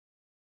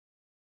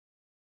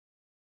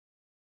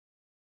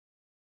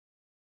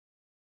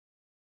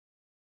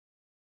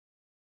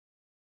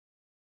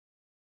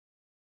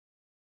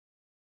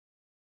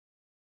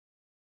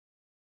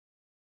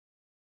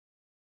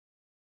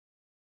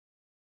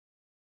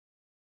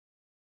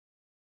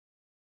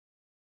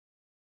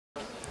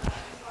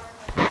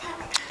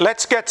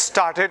Let's get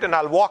started, and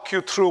I'll walk you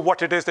through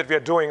what it is that we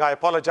are doing. I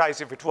apologize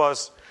if it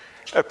was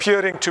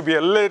appearing to be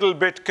a little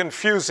bit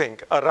confusing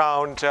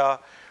around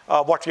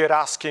what we are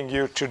asking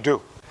you to do.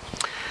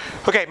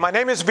 Okay, my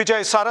name is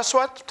Vijay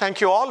Saraswat.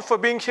 Thank you all for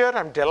being here.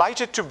 I'm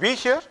delighted to be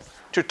here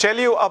to tell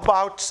you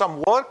about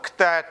some work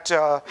that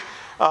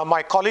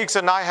my colleagues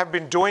and I have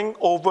been doing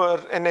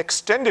over an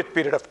extended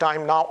period of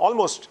time now,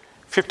 almost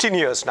 15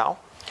 years now.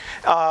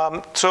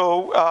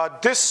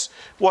 This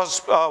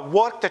was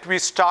work that we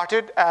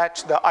started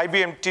at the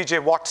IBM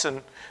TJ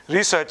Watson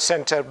Research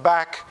Center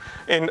back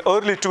in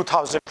early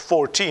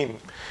 2014.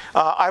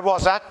 I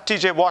was at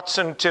TJ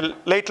Watson till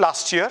late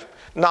last year.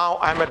 Now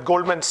I'm at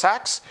Goldman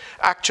Sachs,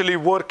 actually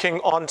working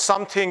on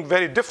something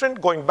very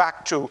different, going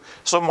back to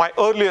some of my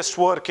earliest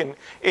work in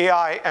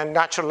AI and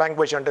natural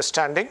language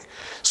understanding.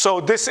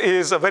 So this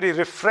is a very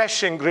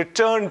refreshing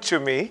return to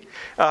me.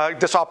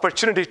 This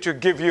opportunity to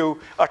give you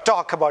a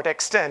talk about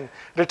X10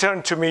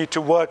 returned to me to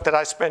work that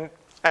I spent,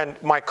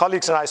 and my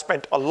colleagues and I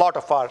spent a lot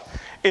of our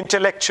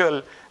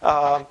intellectual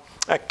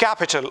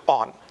capital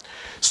on.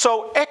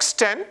 So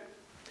X10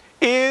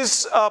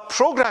 is a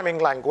programming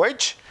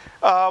language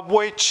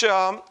which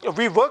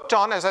we worked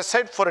on, as I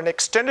said, for an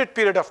extended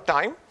period of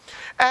time.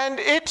 And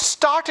it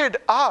started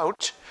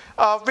out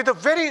with a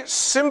very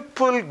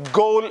simple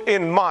goal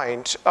in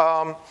mind.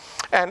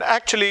 And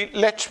actually,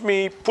 let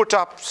me put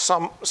up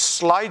some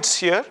slides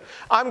here.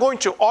 I'm going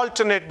to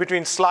alternate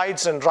between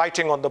slides and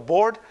writing on the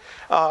board.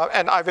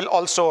 And I will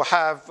also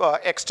have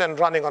X10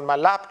 running on my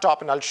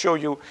laptop, and I'll show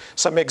you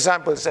some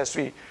examples as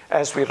we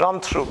run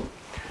through.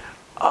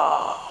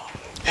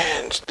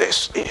 And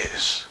this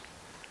is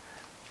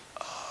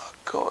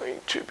going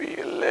to be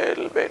a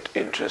little bit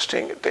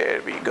interesting.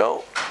 There we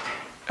go.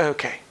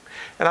 Okay.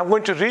 And I'm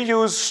going to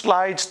reuse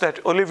slides that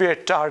Olivier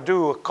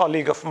Tardieu, a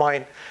colleague of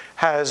mine,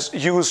 has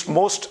used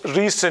most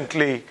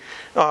recently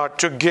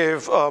to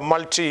give a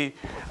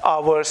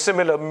multi-hour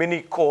similar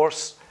mini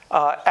course in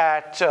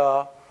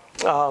UK,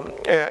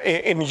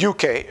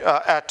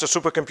 at the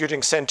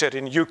Supercomputing Center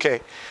in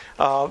UK.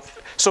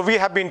 So we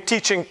have been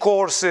teaching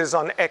courses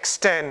on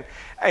X10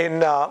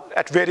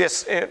 at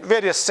various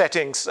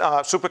settings,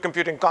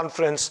 supercomputing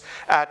conference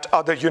at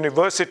other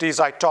universities.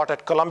 I taught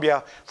at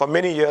Columbia for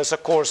many years a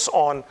course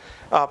on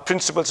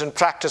principles and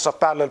practice of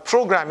parallel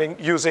programming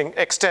using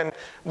X10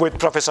 with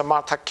Professor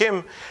Martha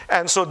Kim.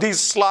 And so these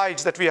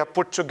slides that we have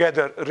put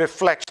together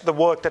reflect the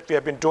work that we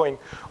have been doing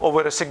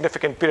over a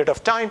significant period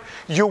of time.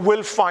 You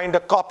will find a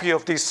copy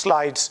of these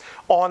slides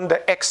on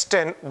the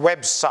X10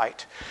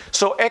 website.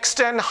 So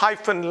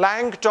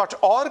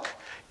x10-lang.org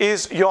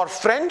is your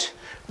friend.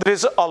 There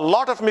is a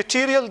lot of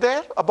material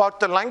there about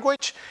the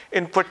language.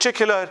 In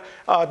particular,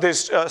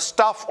 there's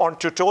stuff on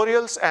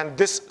tutorials, and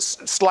this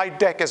slide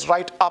deck is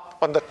right up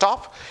on the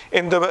top.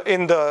 In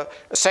the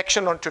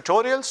section on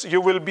tutorials, you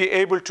will be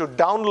able to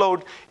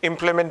download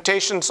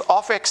implementations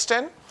of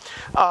X10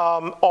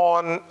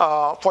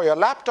 for your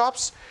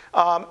laptops.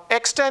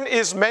 X10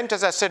 is meant,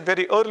 as I said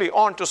very early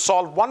on, to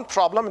solve one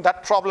problem, and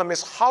that problem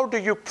is how do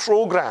you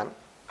program?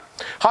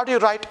 How do you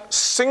write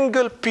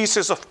single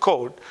pieces of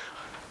code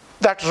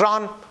that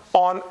run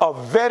on a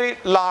very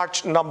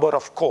large number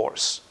of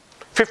cores,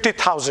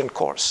 50,000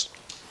 cores,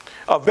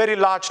 a very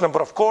large number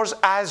of cores,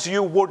 as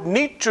you would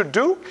need to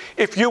do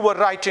if you were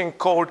writing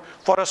code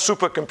for a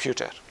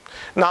supercomputer.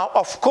 Now,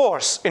 of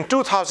course, in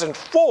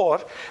 2004,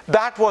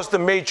 that was the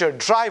major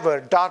driver.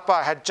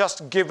 DARPA had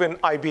just given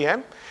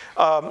IBM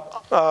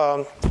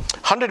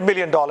 $100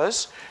 million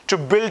to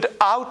build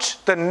out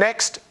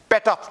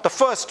the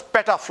first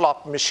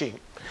petaflop machine.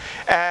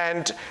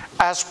 And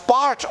as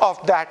part of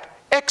that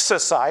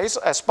exercise,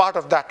 as part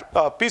of that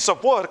piece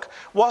of work,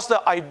 was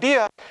the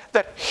idea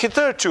that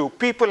hitherto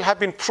people have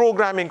been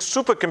programming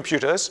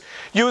supercomputers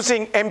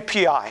using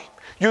MPI,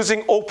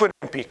 using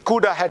OpenMP.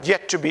 CUDA had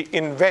yet to be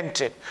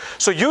invented.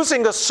 So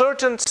using a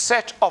certain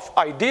set of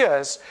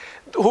ideas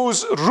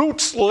whose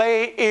roots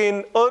lay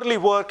in early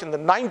work in the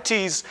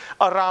 90s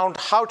around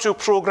how to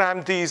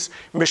program these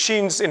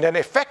machines in an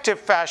effective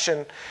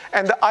fashion.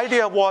 And the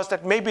idea was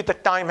that maybe the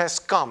time has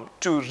come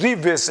to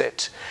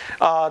revisit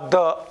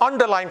the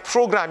underlying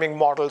programming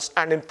models,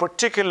 and in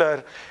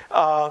particular,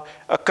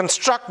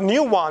 construct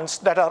new ones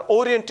that are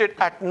oriented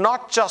at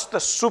not just the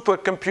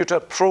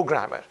supercomputer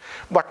programmer,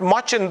 but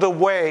much in the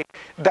way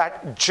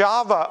that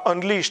Java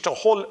unleashed a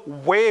whole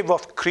wave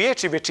of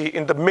creativity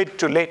in the mid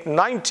to late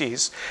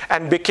 90s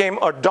and became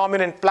a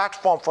dominant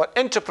platform for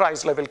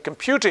enterprise-level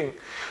computing.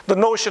 The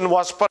notion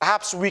was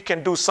perhaps we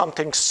can do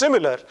something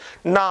similar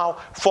now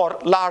for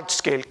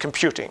large-scale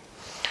computing.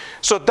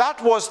 So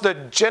that was the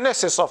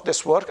genesis of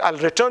this work. I'll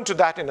return to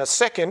that in a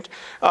second.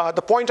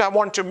 The point I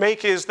want to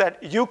make is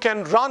that you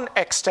can run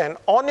X10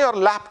 on your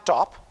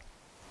laptop,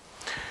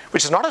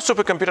 which is not a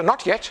supercomputer,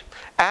 not yet,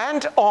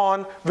 and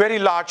on very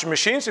large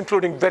machines,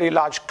 including very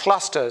large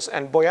clusters.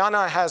 And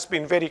Boyana has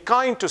been very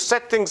kind to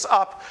set things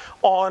up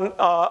on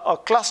a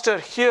cluster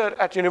here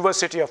at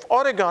University of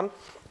Oregon.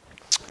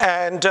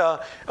 And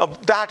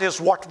that is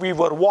what we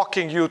were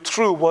walking you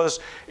through, was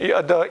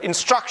the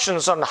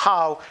instructions on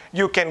how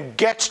you can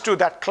get to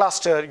that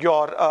cluster,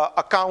 your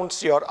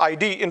accounts, your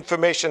ID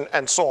information,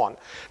 and so on.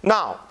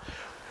 Now,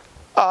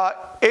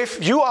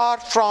 if you are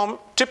from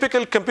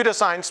typical computer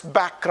science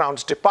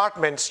backgrounds,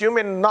 departments, you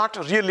may not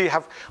really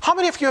have. How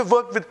many of you have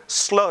worked with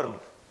Slurm?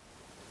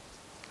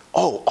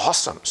 Oh,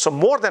 awesome. So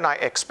more than I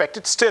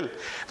expected. Still,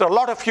 there are a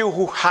lot of you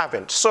who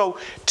haven't. So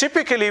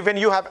typically, when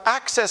you have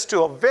access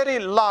to a very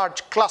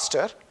large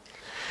cluster,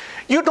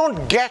 you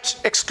don't get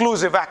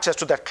exclusive access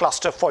to that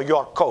cluster for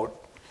your code.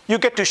 You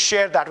get to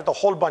share that with a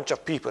whole bunch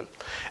of people.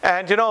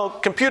 And you know,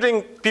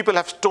 computing, people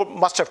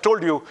must have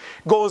told you,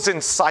 goes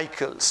in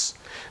cycles.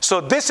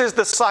 So this is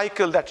the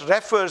cycle that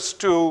refers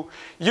to,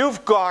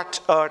 you've got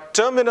a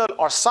terminal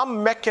or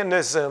some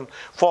mechanism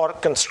for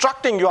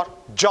constructing your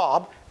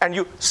job, and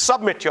you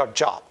submit your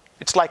job.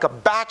 It's like a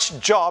batch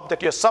job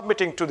that you're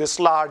submitting to this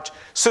large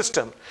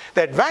system.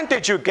 The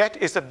advantage you get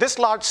is that this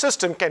large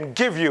system can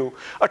give you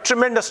a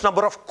tremendous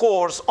number of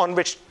cores on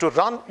which to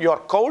run your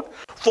code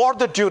for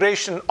the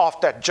duration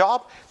of that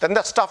job. Then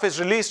that stuff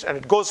is released and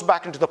it goes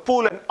back into the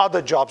pool and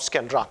other jobs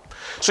can run.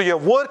 So you're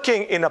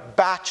working in a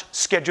batch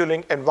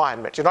scheduling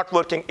environment. You're not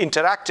working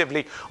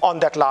interactively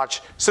on that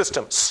large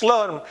system.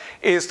 Slurm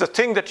is the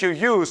thing that you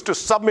use to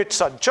submit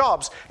such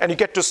jobs, and you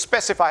get to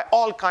specify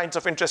all kinds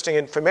of interesting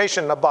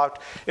information about,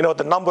 you know,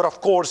 the number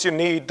of cores you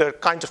need, the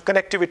kinds of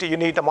connectivity you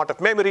need, amount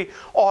of memory,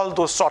 all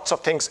those sorts of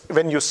things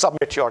when you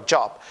submit your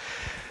job.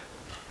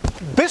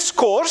 This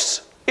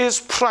course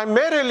is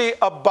primarily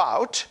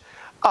about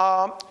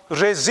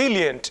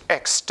resilient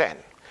X10.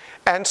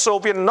 And so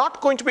we're not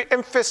going to be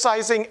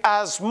emphasizing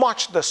as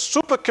much the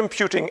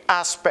supercomputing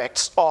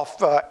aspects of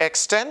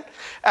X10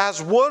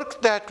 as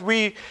work that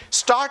we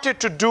started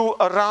to do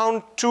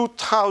around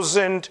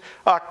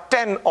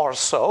 2010 or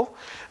so.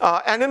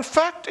 And in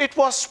fact, it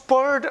was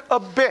spurred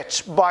a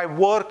bit by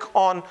work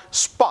on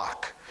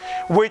Spark,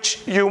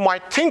 which you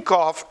might think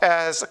of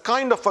as a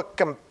kind of a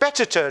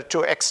competitor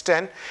to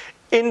X10,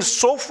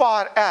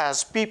 insofar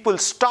as people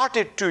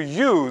started to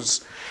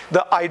use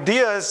the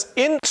ideas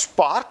in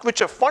Spark,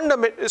 which are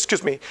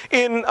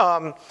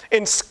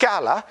in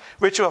Scala,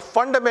 which were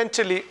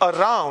fundamentally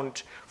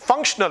around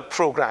functional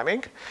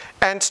programming,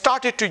 and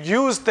started to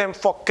use them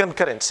for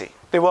concurrency.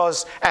 There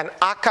was an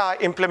ACA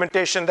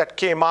implementation that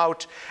came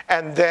out,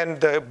 and then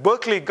the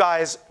Berkeley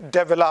guys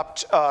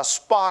developed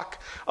Spark,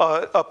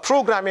 a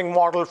programming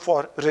model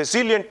for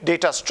resilient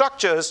data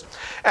structures.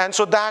 And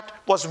so that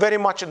was very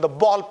much in the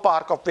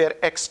ballpark of where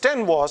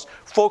X10 was,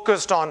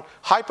 focused on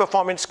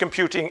high-performance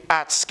computing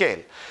at scale.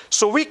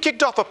 So we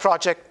kicked off a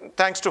project,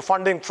 thanks to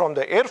funding from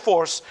the Air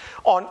Force,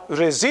 on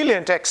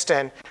resilient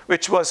X10,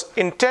 which was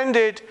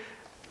intended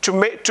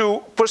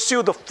to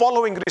pursue the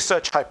following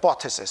research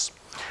hypothesis.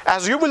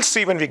 As you will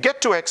see when we get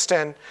to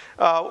X10,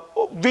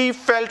 we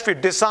felt we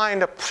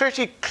designed a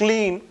pretty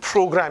clean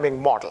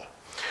programming model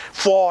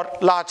for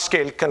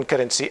large-scale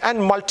concurrency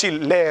and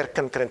multi-layer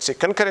concurrency.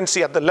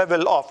 Concurrency at the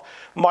level of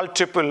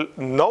multiple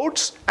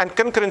nodes, and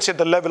concurrency at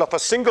the level of a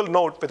single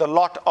node with a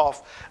lot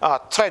of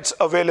threads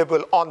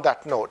available on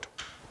that node.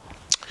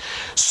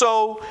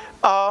 So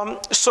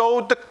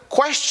the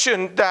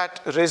question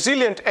that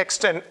resilient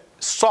X10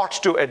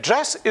 sought to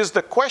address is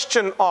the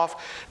question of,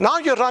 now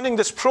you're running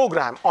this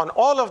program on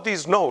all of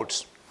these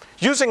nodes,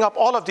 using up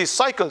all of these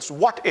cycles,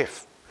 what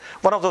if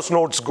one of those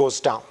nodes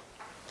goes down?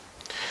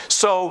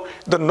 So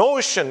the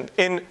notion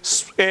in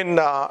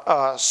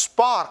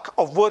Spark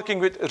of working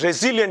with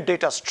resilient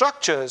data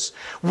structures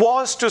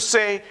was to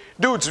say,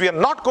 dudes, we are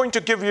not going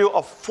to give you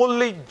a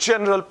fully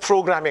general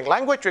programming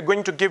language. We're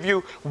going to give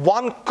you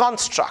one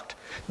construct.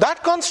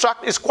 That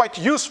construct is quite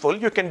useful.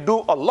 You can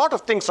do a lot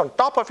of things on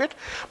top of it.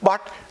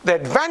 But the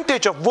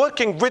advantage of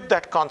working with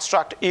that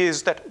construct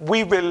is that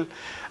we will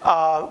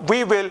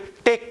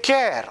take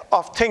care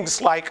of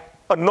things like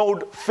a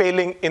node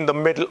failing in the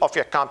middle of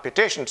your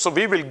computation. So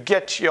we will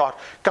get your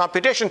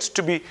computations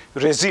to be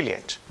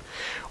resilient.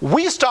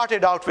 We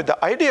started out with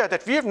the idea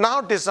that we have now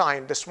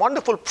designed this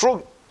wonderful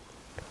programming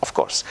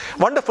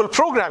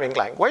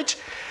language,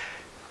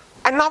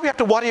 and now we have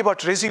to worry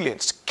about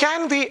resilience.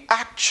 Can we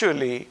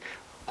actually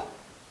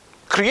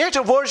create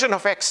a version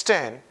of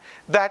X10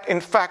 that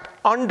in fact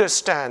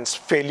understands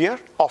failure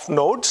of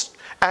nodes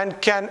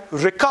and can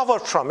recover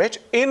from it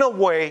in a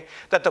way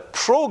that the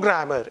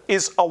programmer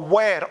is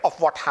aware of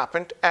what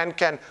happened and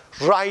can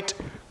write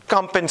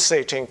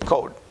compensating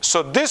code?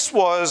 So this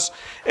was,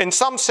 in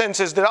some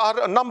senses, there are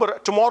a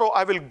number. Tomorrow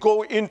I will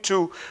go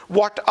into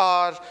what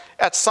are,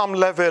 at some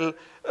level,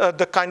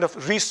 the kind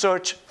of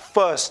research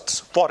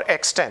firsts for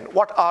X10.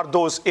 What are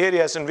those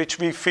areas in which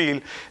we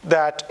feel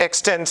that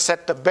X10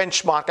 set the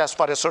benchmark as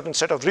far as a certain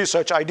set of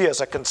research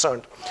ideas are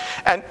concerned?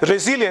 And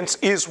resilience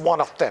is one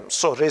of them.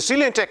 So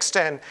resilient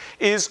X10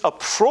 is a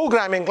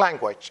programming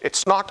language.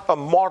 It's not a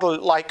model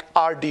like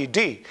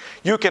RDD.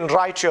 You can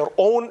write your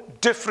own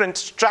different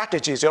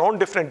strategies, your own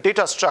different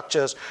data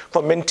structures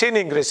for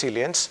maintaining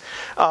resilience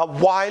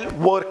while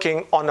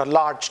working on a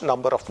large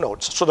number of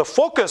nodes. So the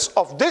focus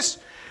of this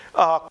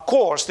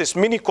course, this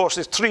mini course,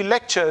 these 3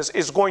 lectures,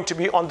 is going to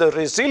be on the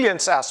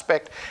resilience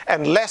aspect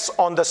and less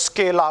on the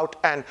scale out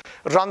and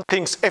run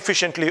things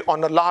efficiently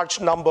on a large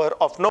number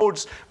of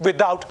nodes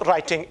without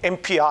writing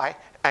MPI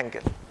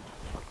angle.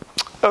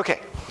 Okay.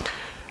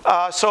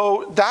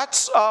 So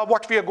that's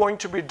what we are going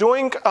to be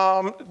doing.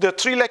 The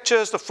 3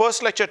 lectures, the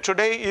first lecture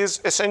today is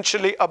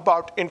essentially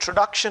about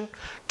introduction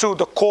to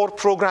the core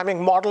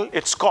programming model.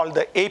 It's called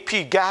the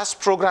APGAS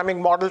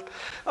programming model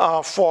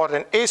for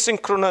an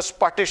asynchronous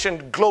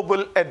partitioned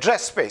global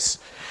address space.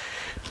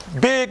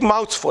 Big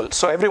mouthful,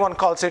 so everyone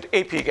calls it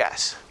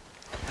APGAS.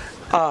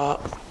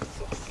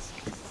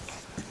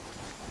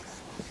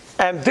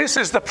 And this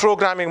is the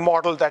programming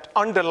model that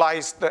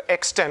underlies the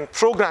X10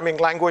 programming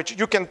language.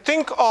 You can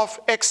think of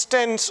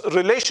X10's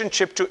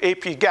relationship to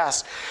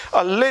APGAS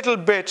a little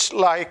bit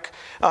like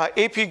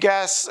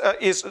APGAS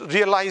is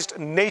realized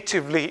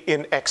natively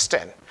in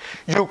X10.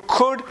 You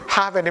could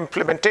have an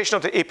implementation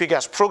of the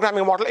APGAS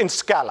programming model in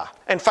Scala.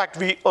 In fact,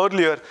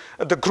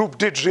 the group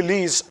did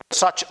release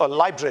such a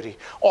library,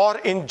 or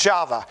in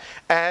Java.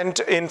 And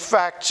in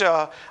fact,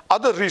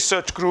 other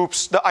research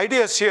groups, the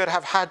ideas here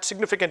have had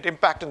significant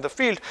impact in the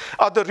field.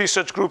 Other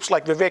research groups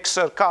like Vijay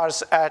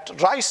Saraswat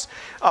at Rice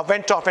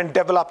went off and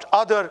developed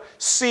other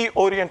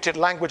C-oriented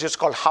languages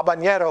called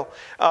Habanero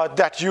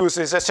that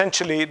uses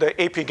essentially the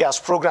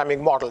APGAS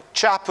programming model.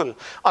 Chapel,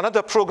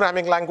 another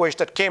programming language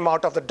that came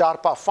out of the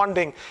DARPA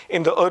funding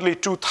in the early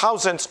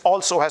 2000s,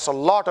 also has a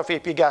lot of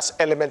APGAS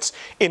elements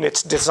in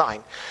its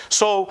design.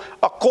 So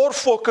a core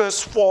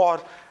focus for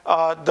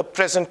the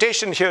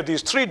presentation here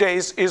these 3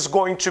 days is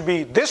going to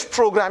be this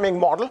programming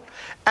model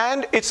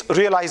and its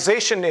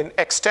realization in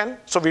X10.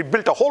 So we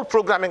built a whole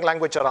programming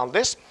language around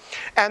this.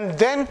 And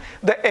then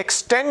the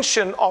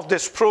extension of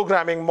this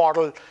programming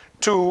model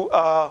to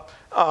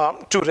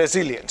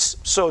resilience.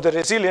 So the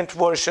resilient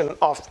version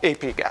of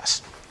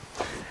APGAS.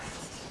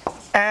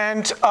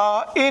 And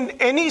in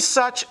any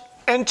such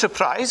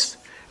enterprise,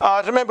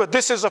 remember,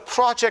 this is a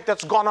project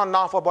that's gone on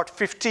now for about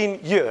 15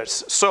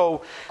 years.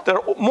 So there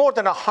are more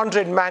than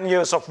 100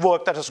 man-years of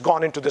work that has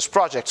gone into this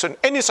project. So in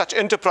any such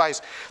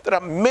enterprise, there are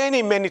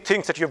many, many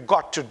things that you've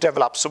got to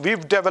develop. So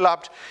we've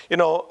developed,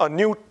 a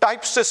new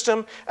type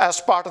system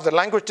as part of the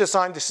language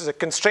design. This is a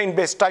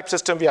constraint-based type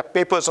system. We have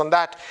papers on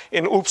that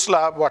in OOPS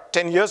Lab,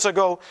 10 years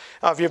ago.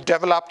 We've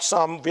developed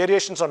some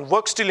variations on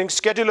work stealing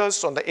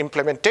schedulers on the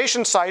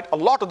implementation side, a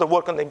lot of the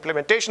work on the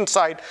implementation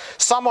side,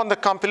 some on the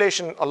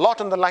compilation, a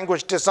lot on the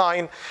language design.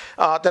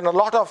 Then a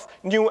lot of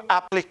new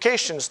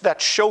applications that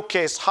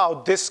showcase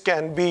how this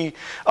can be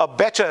a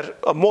better,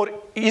 a more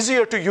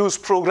easier to use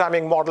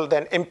programming model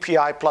than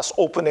MPI plus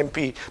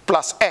OpenMP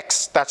plus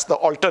X. That's the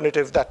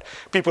alternative that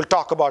people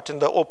talk about in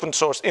the open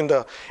source, in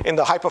the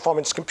high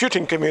performance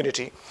computing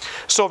community.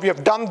 So we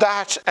have done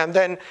that, and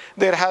then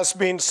there has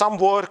been some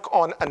work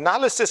on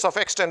analysis of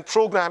X10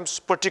 programs,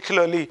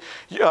 particularly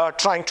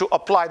trying to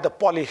apply the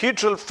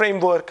polyhedral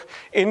framework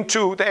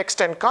into the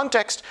X10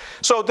 context.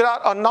 So there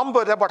are a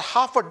number, about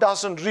half a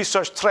dozen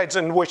research threads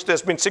in which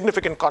there's been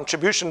significant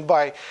contribution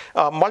by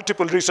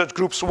multiple research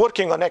groups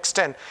working on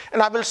X10,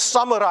 and I will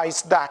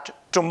summarize that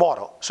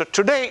tomorrow. So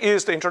today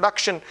is the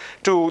introduction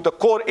to the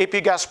core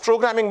APGAS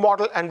programming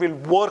model, and we'll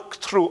work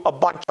through a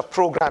bunch of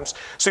programs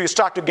so you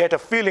start to get a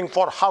feeling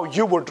for how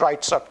you would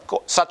write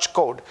such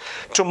code.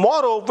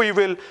 Tomorrow we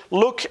will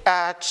look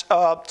at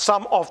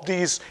some of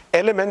these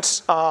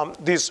elements,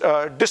 these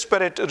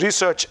disparate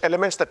research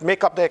elements that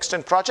make up the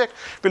X10 project.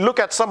 We'll look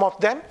at some of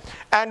them,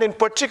 and in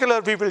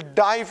particular we will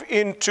dive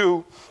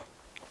into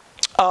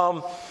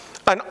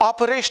an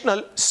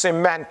operational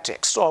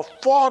semantics, so a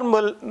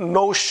formal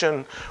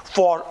notion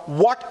for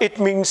what it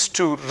means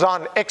to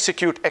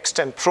execute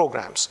X10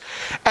 programs.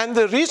 And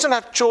the reason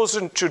I've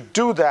chosen to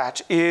do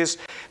that is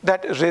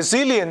that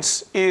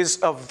resilience is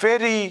a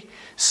very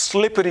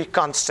slippery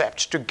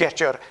concept to get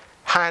your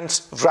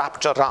hands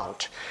wrapped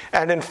around.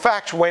 And in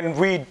fact, when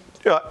we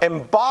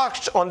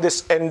embarked on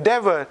this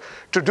endeavor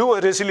to do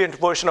a resilient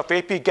version of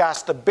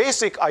APGAS, the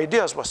basic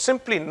ideas were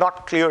simply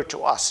not clear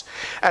to us.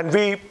 And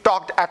we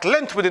talked at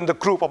length within the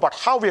group about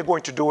how we are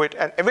going to do it,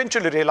 and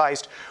eventually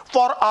realized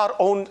for our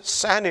own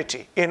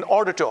sanity, in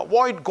order to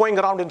avoid going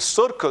around in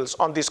circles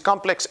on these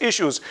complex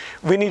issues,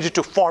 we needed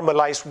to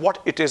formalize what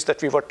it is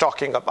that we were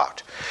talking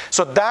about.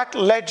 So that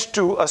led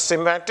to a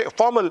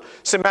formal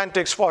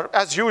semantics for,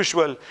 as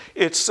usual,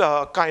 it's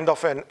kind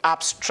of an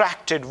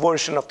abstracted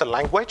version of the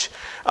language.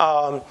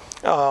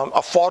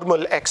 A formal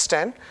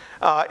X10.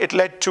 It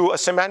led to a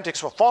semantics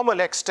for formal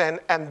X10,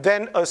 and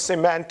then a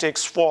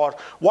semantics for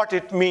what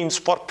it means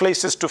for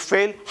places to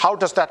fail. How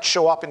does that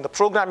show up in the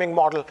programming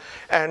model,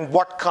 and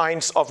what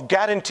kinds of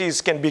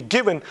guarantees can be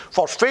given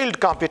for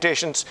failed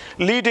computations,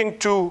 leading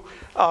to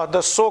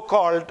the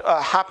so-called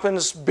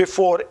happens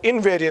before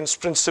invariance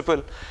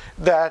principle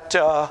that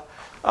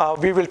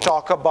we will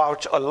talk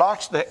about a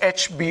lot, the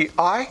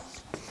HBI.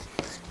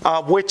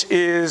 which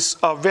is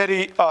a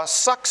very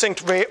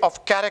succinct way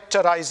of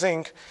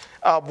characterizing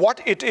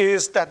what it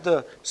is that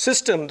the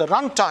system, the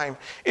runtime,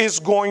 is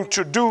going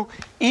to do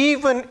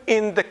even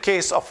in the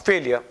case of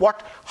failure.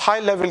 What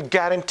high-level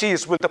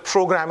guarantees will the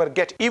programmer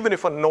get even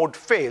if a node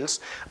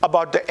fails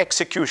about the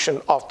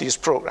execution of these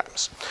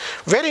programs?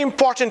 Very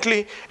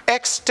importantly,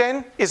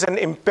 X10 is an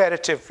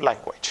imperative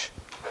language.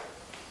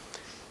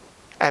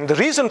 And the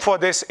reason for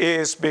this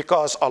is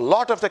because a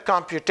lot of the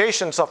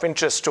computations of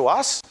interest to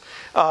us,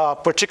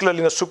 particularly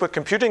in the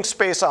supercomputing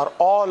space, are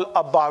all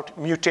about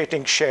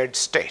mutating shared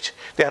state.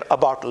 They're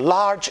about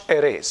large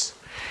arrays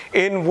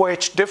in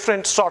which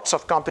different sorts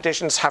of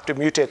computations have to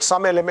mutate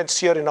some elements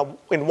here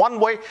in one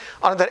way,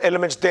 other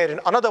elements there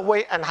in another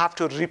way, and have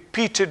to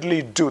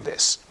repeatedly do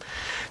this.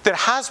 There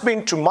has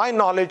been, to my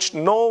knowledge,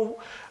 no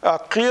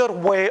clear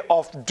way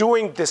of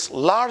doing this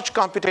large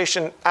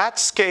computation at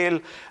scale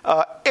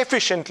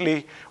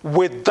efficiently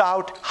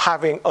without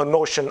having a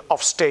notion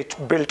of state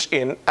built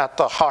in at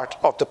the heart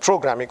of the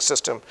programming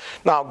system.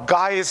 Now,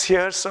 Guy is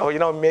here, so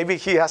maybe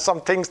he has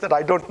some things that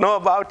I don't know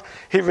about.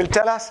 He will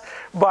tell us.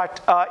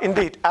 But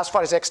indeed, as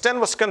far as X10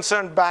 was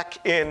concerned,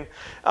 back in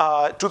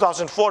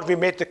 2004, we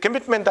made the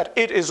commitment that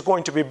it is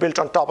going to be built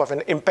on top of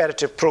an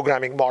imperative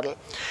programming model.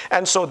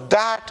 And so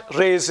that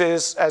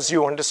raises, as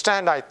you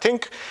understand, I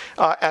think,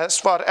 as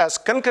far as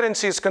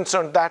concurrency is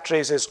concerned, that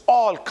raises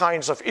all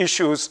kinds of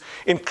issues,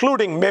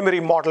 including memory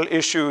model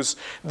issues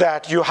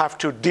that you have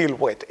to deal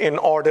with in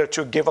order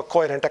to give a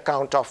coherent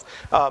account of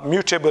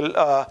mutable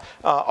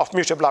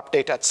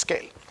update at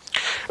scale.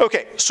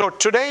 Okay, so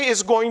today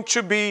is going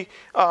to be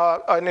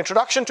an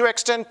introduction to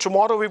X10.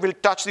 Tomorrow we will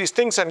touch these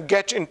things and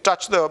get in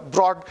touch the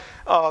broad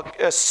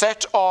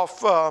set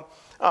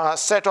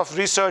of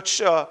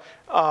research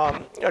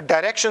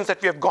directions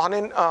that we have gone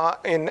in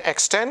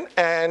X10,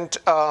 and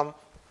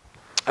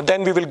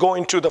then we will go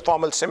into the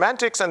formal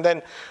semantics, and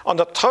then on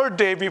the third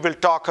day we will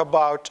talk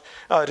about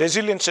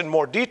resilience in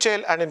more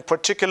detail, and in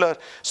particular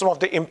some of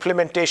the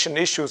implementation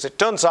issues. It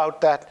turns out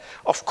that,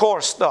 of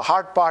course, the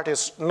hard part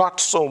is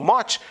not so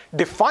much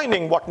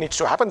defining what needs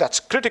to happen. That's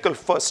critical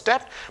first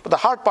step, but the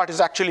hard part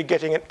is actually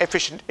getting an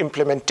efficient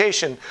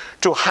implementation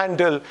to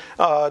handle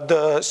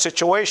the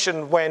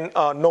situation when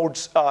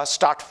nodes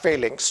start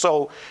failing.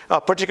 So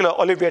particularly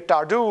Olivier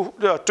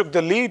Tardoux took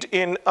the lead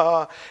in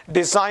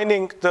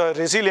designing the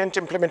resilient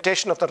implementation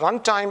of the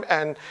runtime,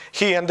 and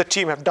he and the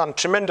team have done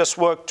tremendous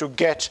work to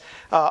get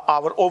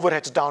our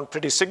overheads down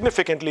pretty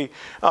significantly,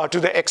 to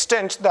the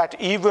extent that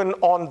even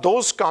on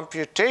those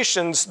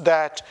computations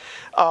that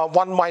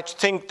one might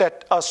think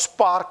that a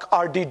Spark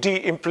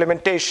RDD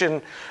implementation,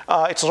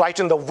 it's right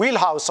in the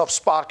wheelhouse of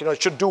Spark,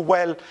 it should do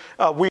well.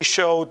 We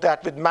show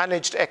that with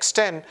managed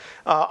X10,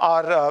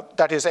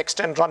 that is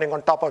X10 running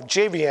on top of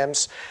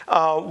JVMs,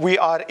 we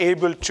are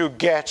able to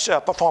get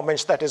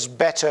performance that is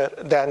better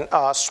than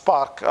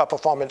Spark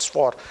performance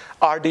for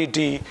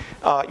RDD,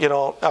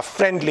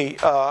 friendly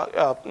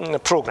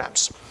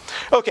programs.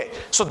 Okay,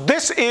 so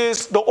this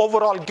is the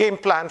overall game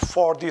plan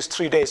for these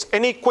 3 days.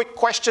 Any quick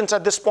questions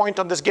at this point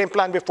on this game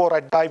plan before I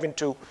dive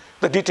into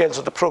the details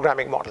of the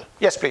programming model?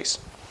 Yes, please.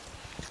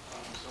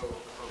 So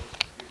for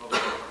people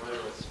that are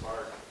familiar with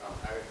Spark,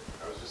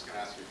 I was just going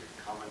to ask you if you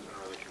could comment in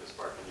relation to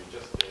Spark, and you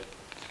just did.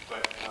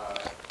 But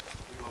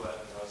people that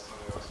know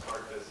something about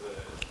Spark, does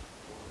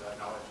that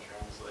knowledge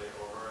translate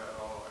over at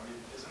all? I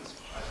mean,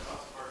 I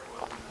thought Spark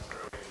wasn't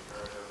necessarily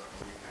imperative.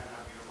 I mean, you can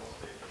have mutable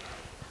state, but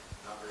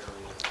not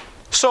really.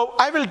 So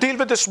I will deal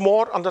with this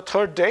more on the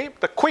third day.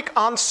 The quick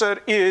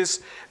answer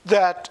is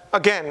that,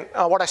 again,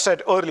 what I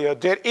said earlier,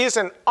 there is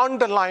an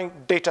underlying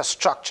data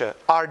structure,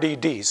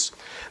 RDDs,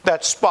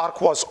 that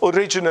Spark was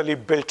originally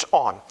built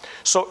on.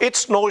 So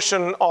its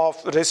notion of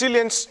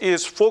resilience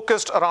is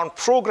focused around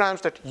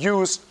programs that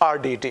use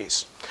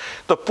RDDs.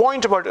 The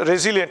point about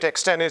resilient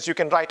X10 is you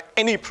can write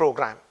any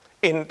program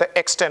in the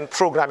X10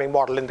 programming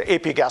model, in the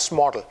APGAS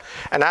model.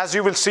 And as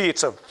you will see,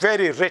 it's a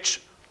very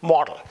rich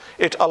model.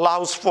 It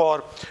allows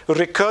for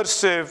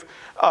recursive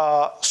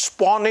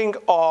spawning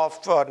of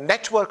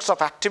networks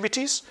of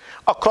activities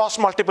across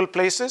multiple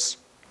places,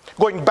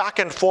 going back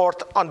and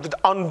forth on the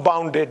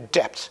unbounded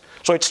depth.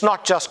 So it's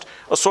not just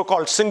a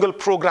so-called single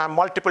program,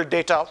 multiple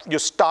data. You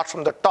start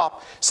from the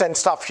top, send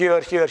stuff here,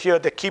 here, here.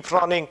 They keep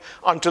running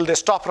until they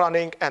stop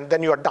running, and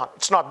then you're done.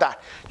 It's not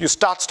that. You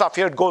start stuff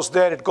here, it goes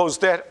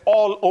there,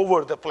 all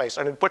over the place.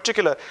 And in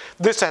particular,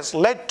 this has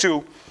led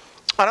to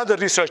another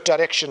research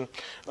direction,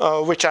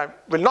 which I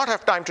will not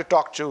have time to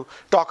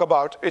talk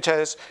about,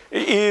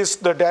 is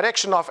the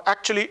direction of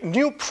actually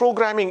new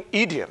programming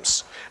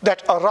idioms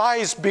that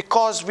arise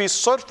because we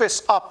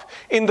surface up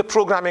in the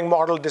programming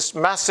model this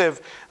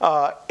massive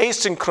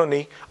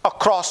asynchrony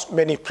across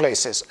many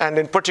places. And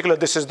in particular,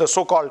 this is the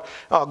so-called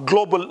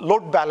global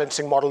load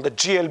balancing model, the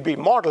GLB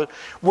model,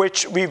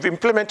 which we've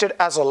implemented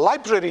as a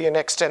library in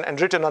X10 and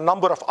written a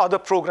number of other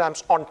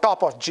programs on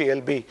top of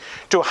GLB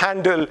to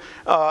handle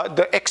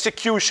the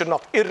execution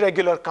of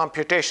irregular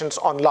computations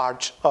on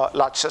large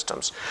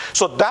systems.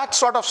 So that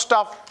sort of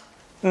stuff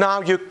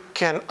now you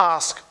can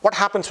ask, what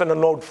happens when a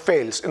node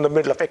fails in the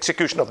middle of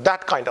execution of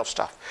that kind of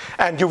stuff?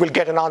 And you will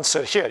get an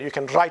answer here. You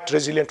can write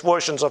resilient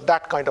versions of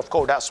that kind of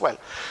code as well.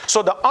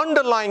 So the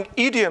underlying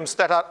idioms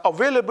that are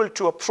available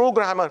to a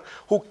programmer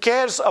who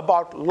cares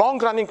about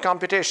long-running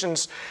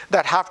computations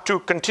that have to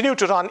continue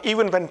to run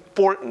even when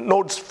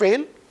nodes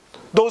fail,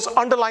 those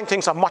underlying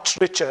things are much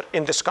richer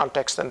in this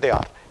context than they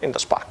are in the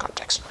Spark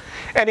context.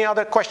 Any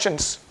other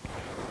questions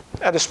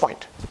at this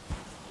point?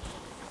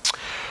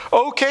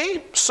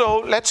 Okay, so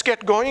let's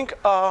get going.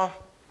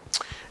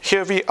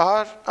 Here we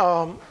are,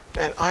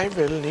 and I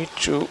will need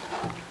to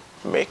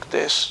make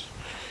this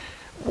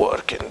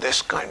work in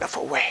this kind of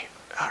a way.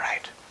 All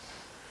right.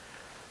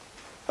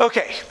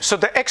 Okay, so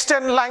the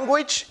X10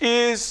 language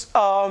is,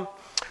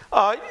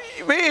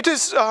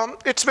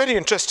 it's very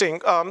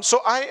interesting.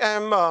 So I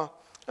am,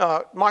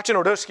 Martin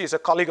Odersky is a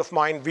colleague of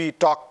mine. We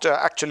talked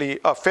actually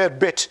a fair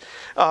bit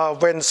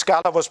when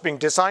Scala was being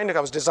designed. I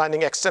was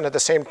designing X10 at the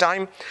same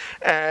time,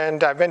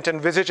 and I went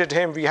and visited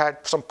him. We had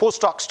some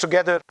postdocs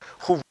together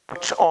who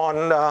worked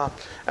on,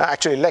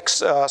 actually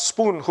Lex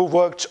Spoon, who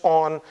worked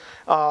on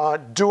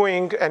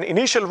doing an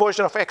initial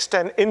version of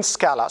X10 in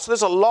Scala. So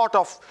there's a lot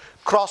of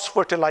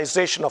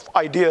cross-fertilization of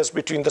ideas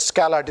between the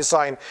Scala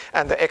design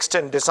and the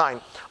X10 design.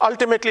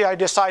 Ultimately, I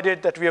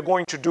decided that we are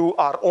going to do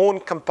our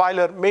own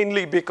compiler,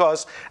 mainly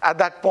because at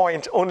that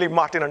point, only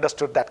Martin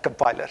understood that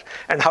compiler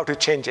and how to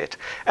change it.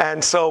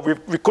 And so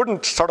we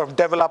couldn't sort of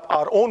develop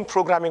our own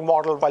programming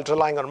model while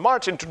relying on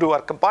Martin to do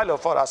our compiler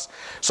for us.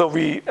 So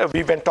we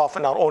went off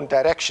in our own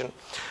direction.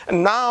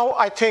 And now,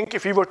 I think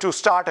if we were to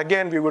start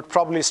again, we would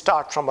probably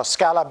start from a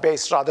Scala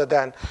base rather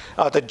than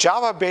the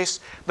Java base.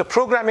 The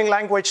programming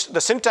language,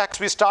 the syntax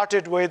we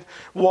started with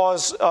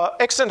was,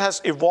 X10 has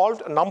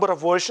evolved a number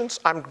of versions.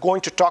 I'm going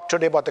to talk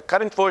today about the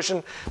current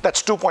version,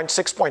 that's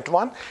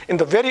 2.6.1. In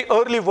the very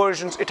early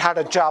versions, it had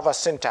a Java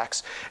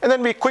syntax. And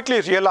then we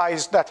quickly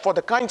realized that for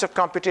the kinds of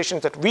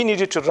computations that we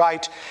needed to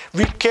write,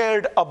 we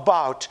cared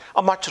about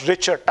a much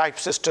richer type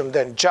system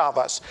than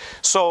Java's.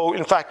 So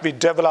in fact, we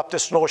developed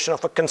this notion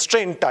of a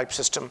constrained type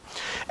system.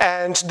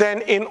 And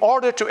then in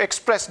order to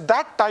express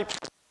that type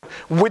system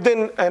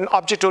within an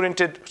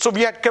object-oriented, so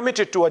we had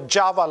committed to a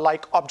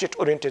Java-like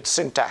object-oriented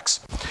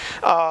syntax.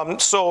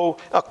 So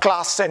a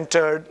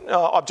class-centered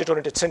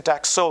object-oriented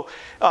syntax. So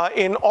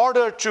in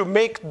order to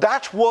make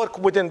that work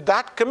within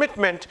that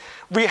commitment,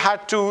 we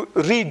had to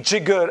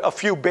rejigger a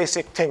few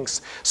basic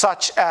things,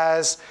 such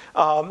as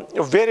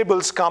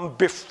variables come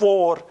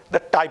before the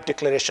type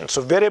declaration.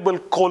 So variable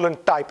colon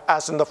type,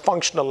 as in the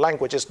functional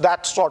languages,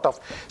 that sort of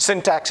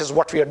syntax is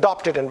what we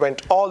adopted and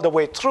went all the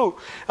way through.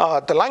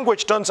 The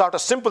language turns out a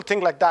simple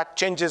thing like that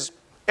changes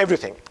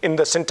everything in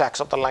the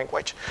syntax of the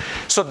language.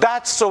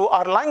 So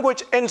our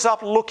language ends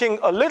up looking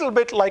a little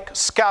bit like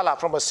Scala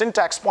from a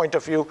syntax point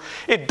of view.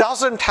 It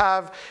doesn't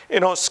have,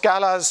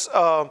 Scala's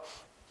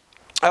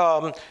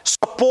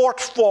support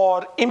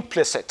for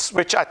implicits,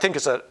 which I think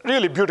is a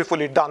really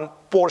beautifully done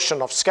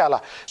portion of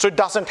Scala. So it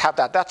doesn't have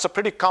that. That's a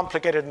pretty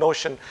complicated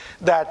notion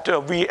that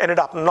we ended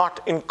up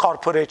not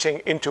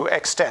incorporating into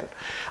X10.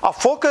 Our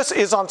focus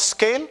is on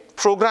scale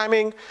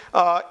programming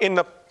in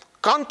the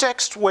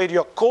context where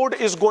your code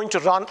is going to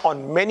run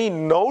on many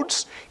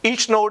nodes.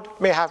 Each node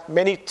may have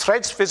many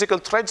threads, physical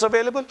threads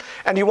available,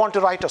 and you want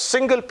to write a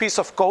single piece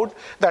of code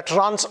that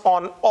runs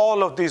on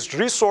all of these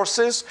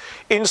resources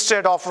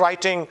instead of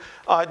writing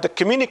the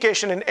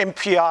communication in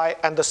MPI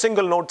and the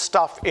single node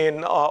stuff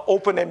in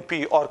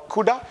OpenMP or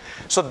CUDA.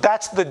 So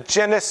that's the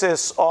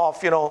genesis of,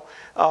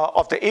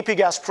 of the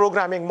APGAS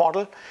programming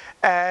model.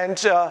 And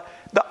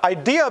the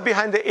idea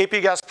behind the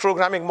APGAS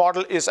programming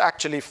model is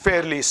actually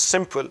fairly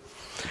simple.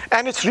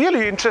 And it's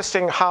really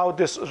interesting how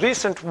this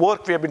recent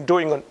work we have been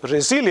doing on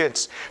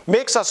resilience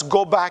makes us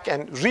go back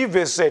and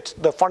revisit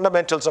the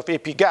fundamentals of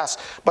APGAS,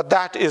 but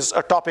that is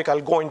a topic I'll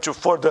go into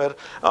further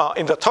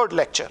in the third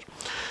lecture.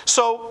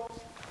 So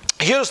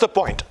here's the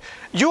point.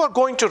 You are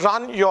going to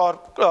run your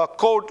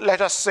code, let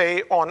us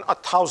say, on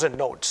 1,000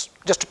 nodes,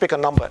 just to pick a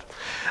number.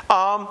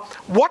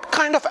 What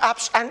kind of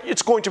apps, and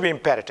it's going to be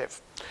imperative.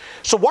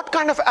 So what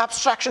kind of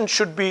abstraction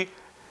should be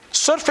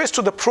surfaced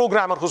to the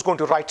programmer who's going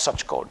to write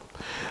such code?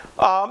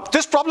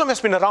 This problem has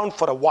been around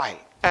for a while.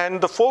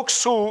 And the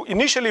folks who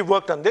initially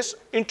worked on this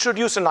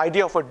introduced an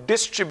idea of a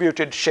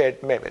distributed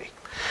shared memory.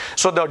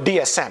 So the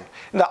DSM.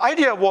 And the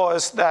idea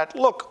was that,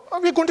 look,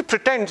 we're going to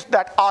pretend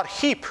that our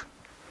heap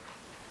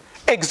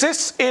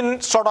exists in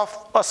sort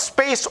of a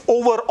space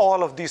over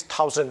all of these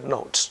 1,000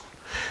 nodes.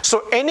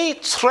 So any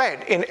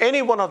thread in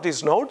any one of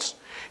these nodes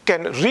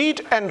can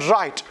read and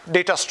write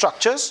data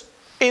structures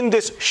in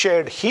this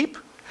shared heap,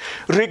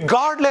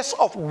 regardless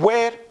of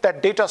where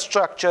that data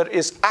structure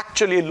is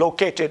actually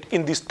located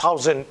in these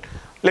 1,000,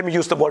 let me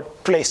use the word,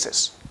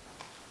 places.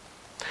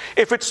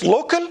 If it's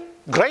local,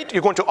 great,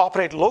 you're going to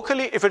operate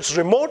locally. If it's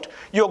remote,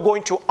 you're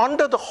going to,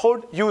 under the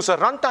hood, use a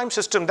runtime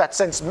system that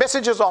sends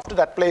messages off to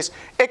that place,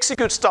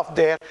 executes stuff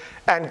there,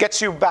 and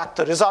gets you back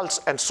the results,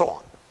 and so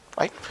on,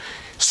 right?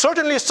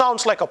 certainly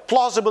sounds like a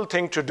plausible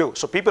thing to do.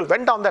 So people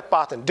went down that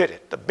path and did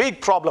it. The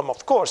big problem,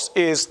 of course,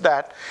 is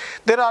that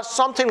there are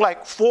something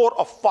like 4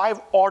 or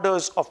 5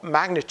 orders of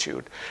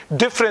magnitude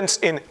difference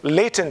in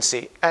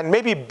latency and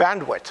maybe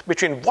bandwidth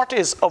between what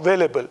is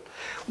available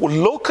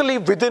locally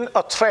within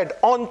a thread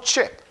on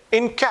chip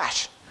in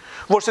cache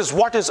versus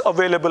what is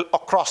available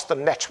across the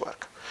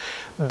network.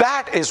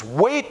 That is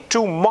way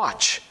too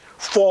much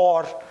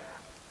for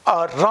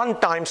a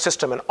runtime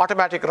system, an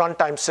automatic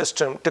runtime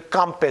system, to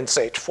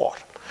compensate for.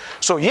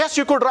 So yes,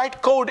 you could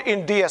write code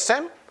in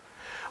DSM,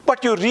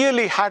 but you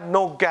really had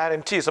no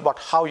guarantees about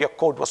how your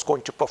code was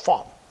going to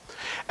perform.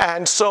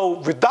 And so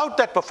without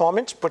that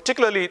performance,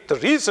 particularly the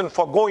reason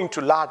for going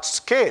to large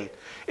scale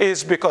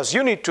is because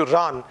you need to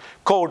run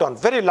code on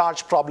very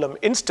large problem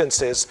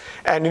instances,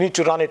 and you need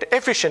to run it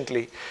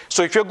efficiently.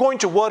 So if you're going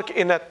to work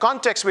in a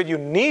context where you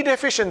need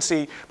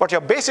efficiency, but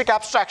your basic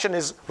abstraction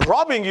is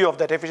robbing you of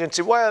that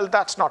efficiency, well,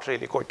 that's not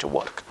really going to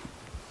work.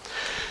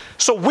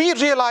 So we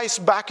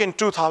realized back in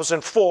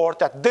 2004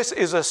 that this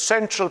is a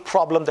central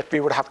problem that we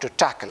would have to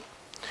tackle.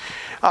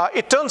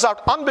 It turns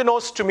out,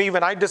 unbeknownst to me,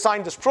 when I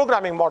designed this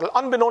programming model,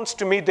 unbeknownst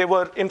to me, there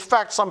were, in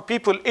fact, some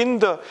people in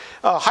the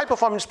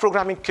high-performance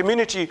programming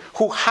community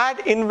who had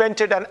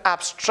invented an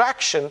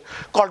abstraction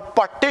called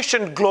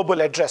partitioned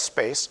global address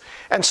space.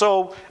 And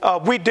so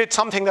we did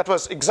something that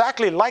was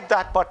exactly like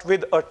that, but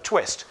with a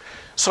twist.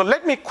 So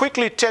let me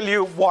quickly tell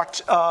you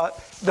what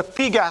the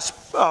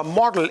PGAS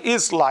model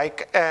is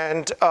like,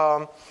 and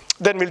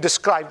then we'll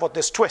describe what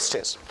this twist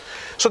is.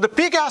 So the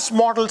PGAS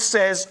model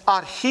says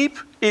our heap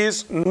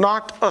is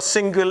not a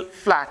single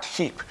flat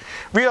heap.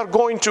 We are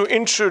going to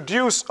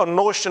introduce a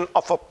notion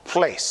of a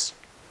place.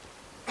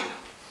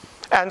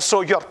 And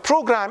so your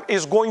program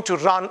is going to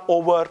run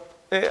over,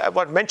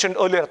 what I mentioned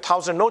earlier,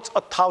 1,000 nodes,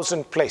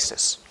 1,000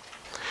 places.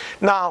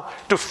 Now,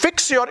 to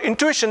fix your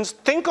intuitions,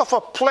 think of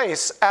a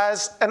place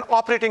as an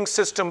operating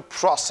system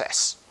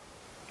process.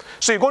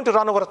 So you're going to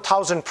run over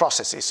 1,000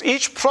 processes.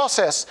 Each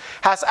process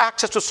has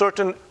access to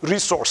certain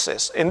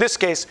resources. In this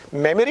case,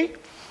 memory,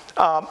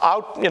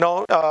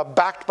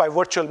 backed by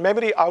virtual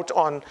memory out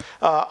on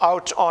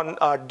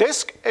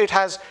disk. It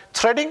has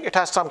threading. It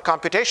has some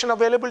computation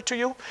available to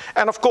you.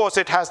 And of course,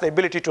 it has the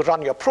ability to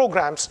run your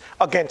programs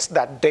against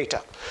that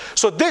data.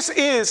 So this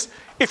is,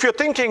 if you're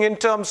thinking in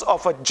terms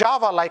of a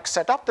Java-like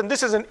setup, then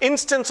this is an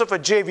instance of a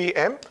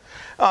JVM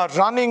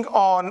running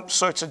on,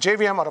 so it's a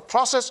JVM or a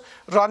process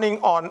running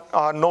on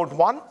node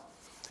 1.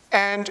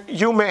 And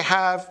you may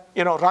have,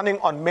 running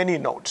on many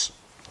nodes.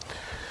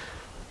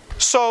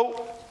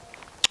 So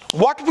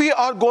what we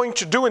are going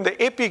to do in the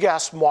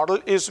APGAS model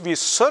is we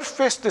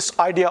surface this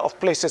idea of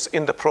places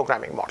in the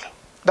programming model.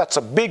 That's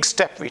a big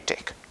step we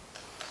take.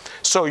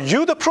 So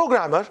you, the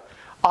programmer,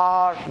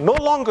 are no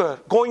longer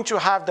going to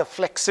have the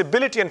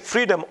flexibility and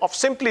freedom of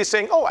simply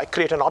saying, oh, I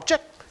create an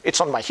object. It's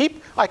on my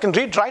heap. I can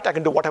read, write. I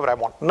can do whatever I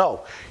want.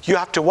 No, you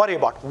have to worry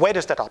about where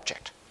is that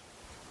object.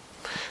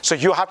 So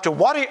you have to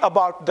worry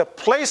about the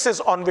places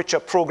on which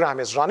your program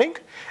is running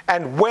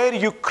and where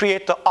you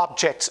create the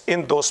objects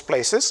in those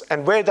places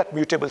and where that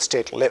mutable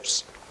state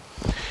lives.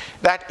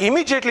 That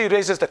immediately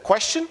raises the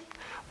question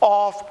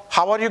of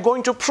how are you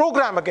going to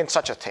program against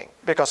such a thing?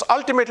 Because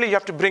ultimately you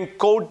have to bring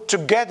code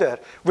together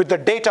with the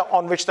data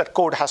on which that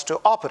code has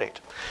to operate.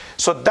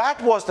 So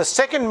that was the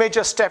second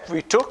major step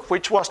we took,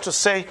 which was to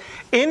say,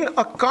 in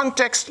a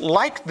context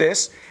like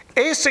this,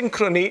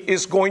 asynchrony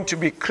is going to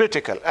be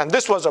critical. And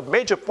this was a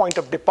major point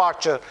of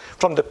departure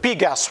from the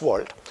PGAS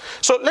world.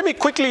 So let me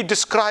quickly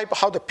describe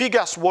how the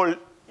PGAS world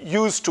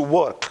used to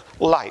work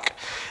like.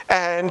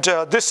 And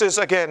this is,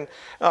 again,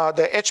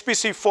 the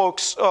HPC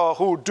folks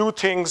who do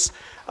things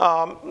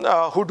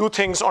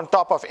on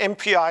top of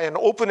MPI and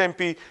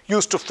OpenMP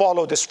used to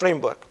follow this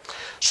framework.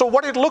 So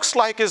what it looks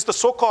like is the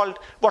so-called,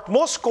 what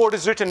most code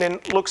is written in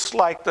looks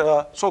like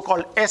the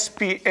so-called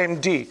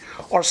SPMD,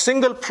 or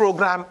single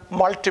program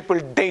multiple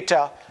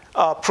data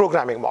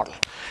programming model.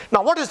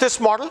 Now, what is this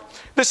model?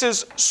 This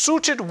is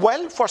suited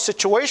well for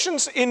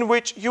situations in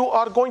which you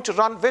are going to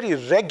run very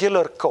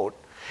regular code.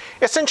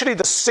 Essentially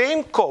the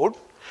same code,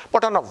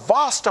 but on a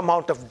vast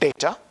amount of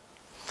data.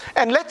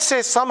 And let's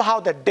say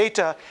somehow that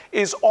data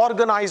is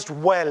organized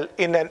well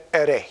in an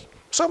array.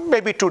 So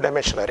maybe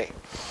 2-dimensional array,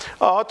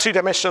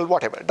 3-dimensional,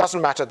 whatever. It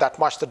doesn't matter that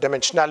much, the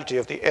dimensionality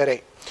of the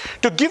array.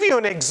 To give you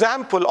an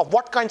example of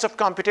what kinds of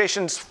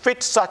computations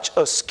fit such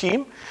a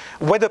scheme,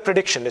 weather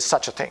prediction is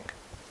such a thing.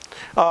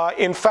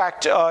 In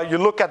fact, you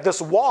look at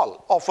this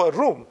wall of a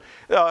room.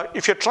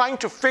 If you're trying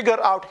to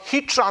figure out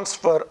heat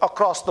transfer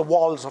across the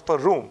walls of a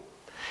room,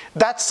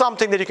 that's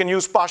something that you can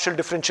use partial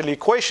differential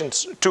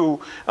equations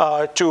to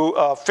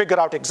figure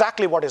out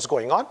exactly what is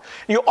going on.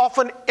 You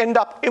often end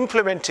up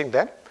implementing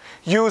them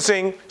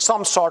using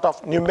some sort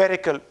of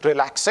numerical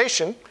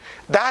relaxation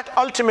that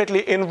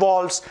ultimately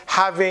involves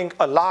having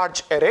a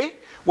large array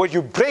where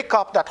you break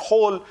up that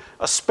whole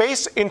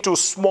space into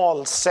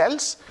small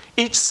cells.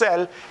 Each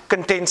cell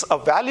contains a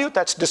value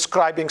that's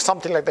describing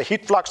something like the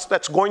heat flux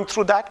that's going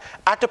through that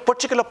at a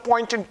particular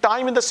point in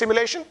time in the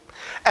simulation.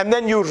 And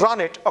then you run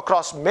it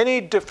across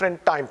many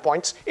different time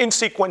points in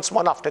sequence,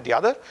 one after the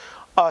other.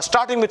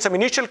 Starting with some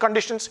initial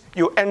conditions,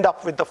 you end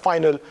up with the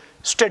final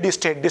steady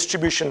state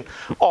distribution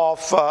of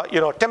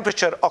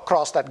temperature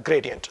across that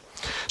gradient.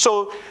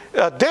 So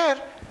there,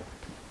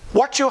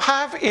 what you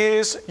have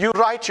is you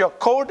write your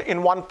code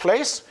in one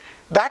place.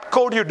 That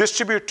code you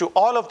distribute to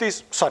all of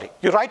these,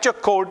 you write your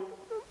code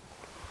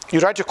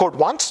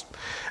once.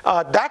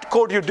 That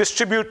code you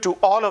distribute to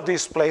all of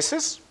these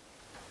places.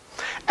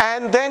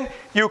 And then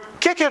you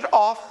kick it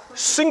off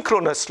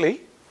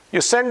synchronously. You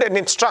send an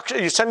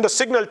instruction, you send a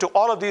signal to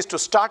all of these to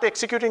start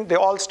executing. They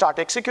all start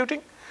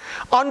executing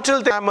until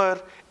the programmer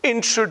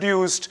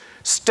introduced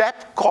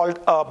step called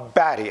a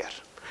barrier.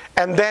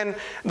 And then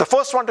the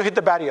first one to hit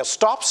the barrier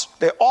stops.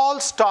 They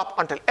all stop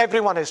until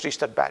everyone has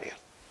reached that barrier.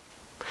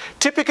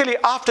 Typically,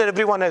 after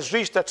everyone has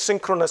reached that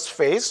synchronous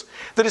phase,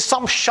 there is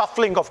some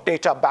shuffling of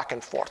data back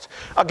and forth.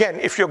 Again,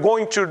 if you're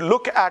going to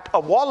look at a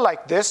wall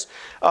like this,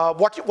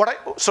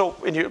 so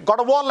when you've got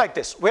a wall like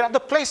this, where are the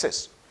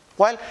places?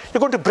 Well, you're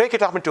going to break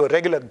it up into a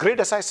regular grid,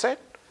 as I said.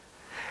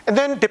 And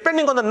then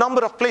depending on the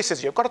number of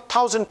places, you've got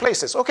 1,000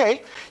 places.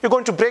 Okay, you're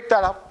going to break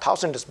that up.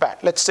 1,000 is bad.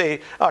 Let's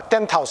say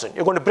 10,000.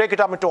 You're going to break it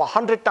up into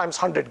 100 times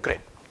 100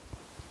 grid.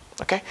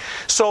 Okay,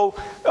 so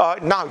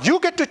now you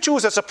get to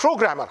choose as a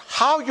programmer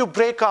how you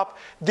break up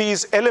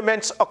these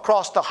elements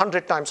across the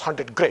 100 times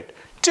 100 grid.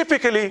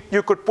 Typically,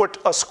 you could put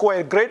a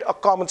square grid, a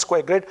common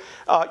square grid,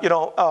 at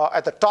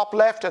the top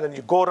left, and then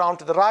you go around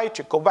to the right,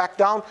 you go back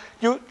down,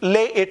 you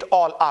lay it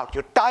all out.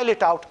 You tile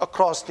it out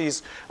across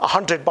these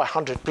 100 by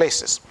 100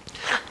 places.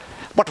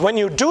 But when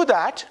you do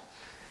that,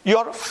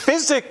 your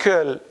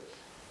physical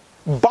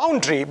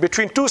boundary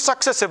between two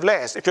successive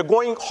layers, if you're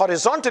going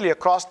horizontally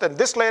across, then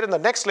this layer and the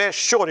next layer,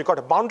 sure, you've got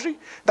a boundary.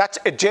 That's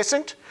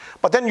adjacent.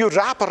 But then you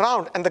wrap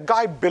around, and the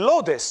guy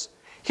below this,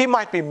 he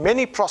might be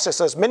many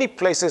processors, many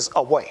places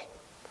away.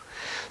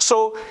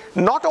 So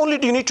not only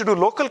do you need to do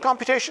local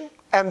computation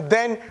and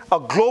then a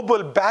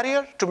global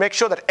barrier to make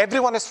sure that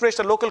everyone has reached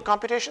a local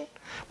computation,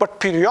 but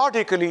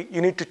periodically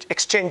you need to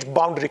exchange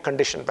boundary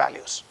condition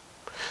values.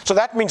 So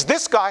that means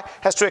this guy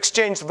has to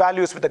exchange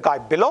values with the guy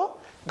below,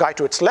 guy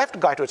to its left,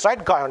 guy to its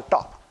right, guy on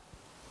top.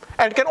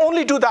 And it can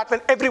only do that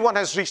when everyone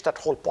has reached that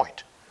whole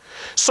point.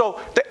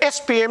 So the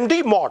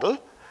SPMD model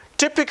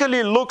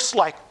typically looks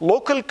like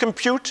local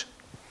compute,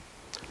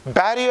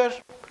 barrier,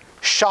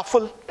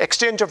 shuffle,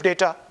 exchange of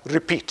data,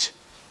 repeat,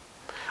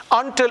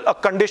 until a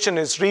condition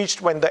is reached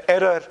when the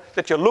error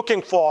that you're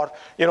looking for,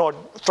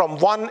 from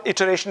one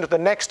iteration to the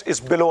next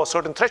is below a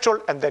certain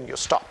threshold, and then you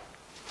stop.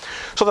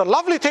 So the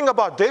lovely thing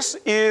about this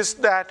is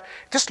that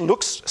this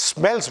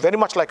smells very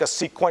much like a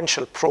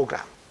sequential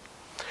program,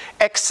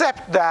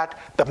 except that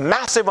the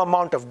massive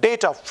amount of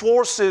data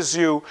forces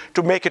you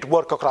to make it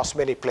work across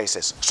many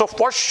places. So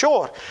for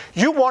sure,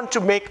 you want to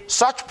make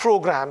such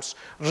programs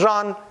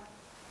run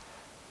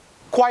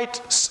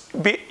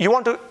you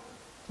want to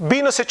be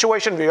in a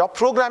situation where your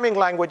programming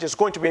language is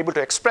going to be able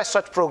to express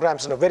such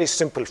programs in a very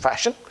simple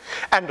fashion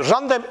and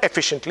run them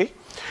efficiently.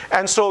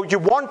 And so you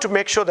want to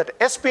make sure that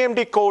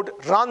SPMD code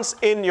runs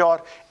in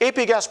your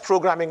APGAS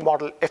programming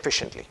model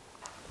efficiently.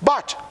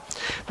 But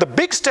the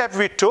big step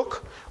we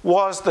took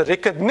was the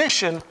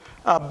recognition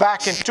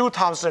back in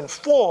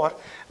 2004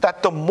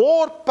 that the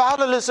more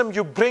parallelism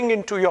you bring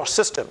into your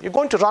system, you're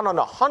going to run on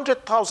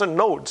 100,000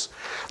 nodes.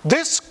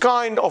 This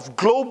kind of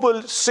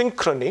global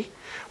synchrony,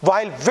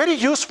 while very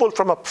useful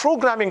from a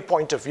programming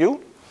point of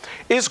view,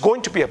 is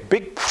going to be a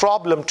big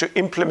problem to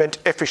implement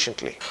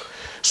efficiently.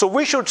 So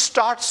we should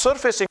start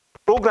surfacing to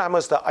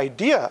programmers the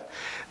idea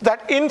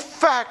that in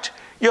fact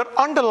your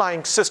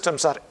underlying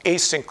systems are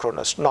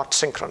asynchronous, not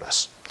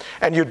synchronous.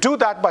 And you do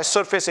that by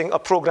surfacing a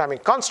programming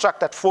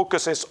construct that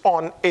focuses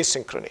on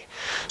asynchrony.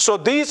 So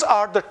these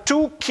are the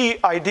two key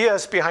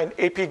ideas behind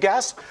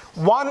APGAS.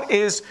 One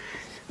is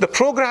the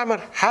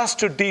programmer has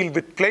to deal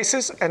with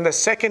places, and the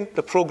second,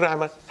 the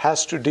programmer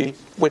has to deal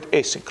with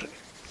asynchrony.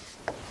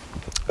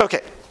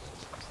 Okay.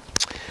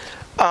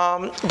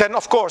 Then,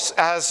 of course,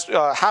 as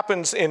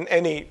happens in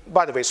any,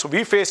 by the way, so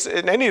we face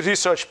in any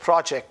research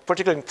project,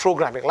 particularly in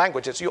programming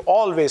languages, you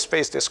always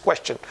face this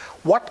question: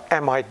 what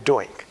am I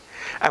doing?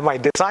 Am I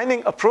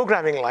designing a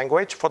programming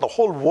language for the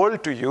whole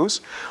world to use,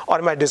 or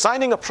am I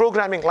designing a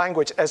programming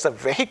language as a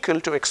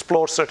vehicle to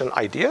explore certain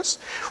ideas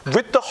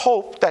with the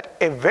hope that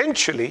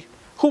eventually,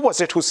 who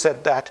was it who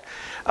said that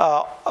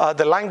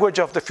the language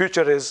of the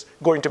future is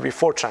going to be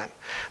Fortran?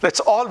 That's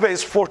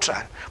always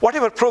Fortran.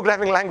 Whatever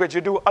programming language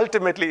you do,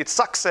 ultimately its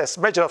success,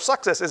 measure of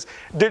success is,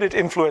 did it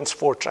influence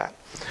Fortran?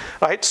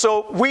 Right?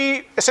 So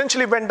we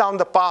essentially went down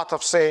the path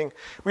of saying,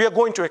 we are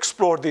going to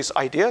explore these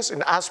ideas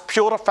in as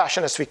pure a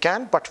fashion as we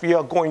can, but we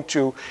are going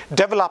to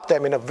develop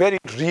them in a very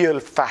real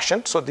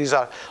fashion. So these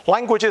are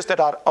languages that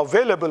are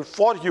available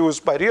for use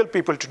by real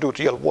people to do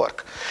real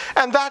work.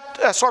 And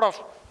that sort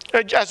of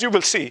as you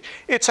will see,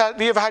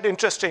 we have had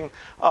interesting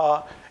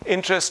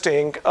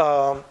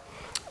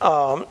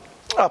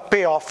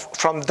payoff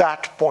from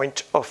that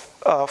point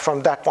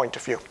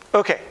of view.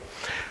 Okay.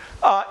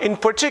 In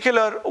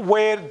particular,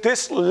 where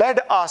this led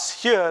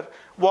us here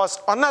was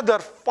another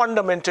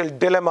fundamental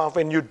dilemma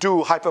when you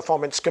do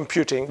high-performance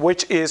computing,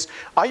 which is,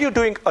 are you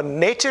doing a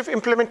native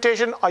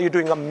implementation? Are you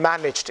doing a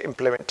managed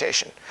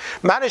implementation?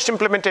 Managed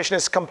implementation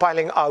is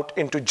compiling out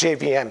into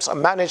JVMs, a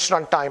managed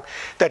runtime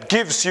that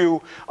gives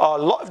you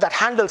that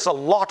handles a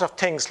lot of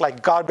things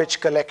like garbage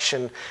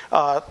collection,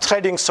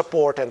 threading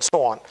support, and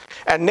so on.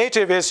 And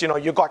native is,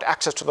 you got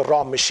access to the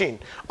raw machine.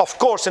 Of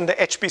course, in the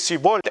HPC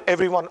world,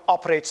 everyone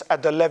operates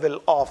at the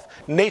level of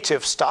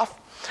native stuff.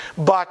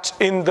 But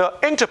in the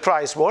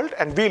enterprise world,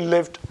 and we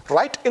lived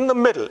right in the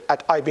middle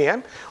at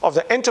IBM of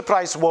the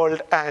enterprise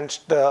world and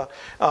the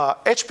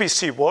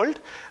HPC world.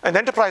 In the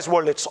enterprise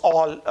world, it's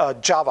all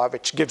Java,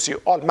 which gives you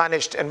all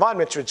managed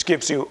environments, which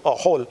gives you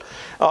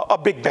a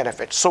big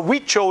benefit. So we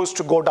chose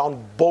to go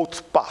down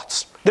both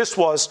paths. This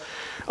was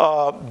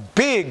a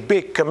big,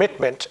 big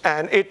commitment,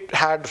 and it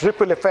had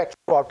ripple effects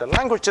throughout the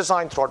language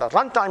design, throughout the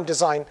runtime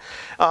design.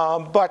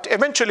 But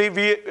eventually,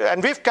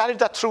 we've carried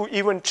that through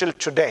even till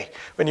today.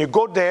 When you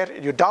go there,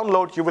 you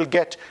download,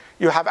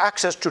 you have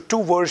access to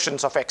 2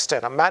 versions of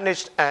X10, a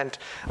managed and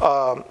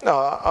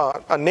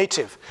a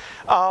native.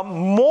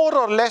 More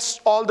or less,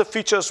 all the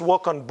features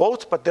work on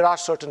both, but there are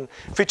certain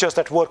features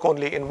that work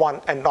only in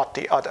one and not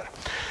the other.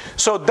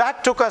 So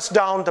that took us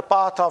down the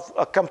path of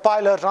a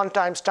compiler,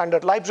 runtime,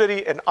 standard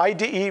library, an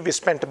IDE. We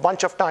spent a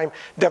bunch of time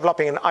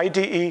developing an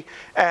IDE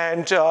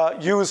and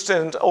used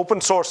an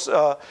open source,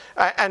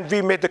 and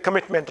we made the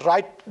commitment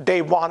right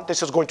day one,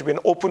 this is going to be an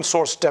open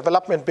source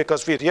development,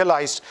 because we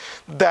realized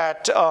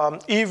that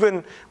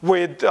even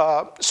with,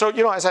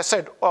 as I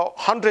said,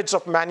 hundreds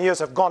of man years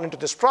have gone into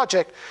this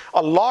project.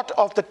 A lot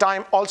of the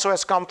time also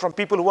has come from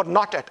people who are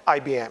not at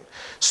IBM.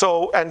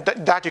 So, and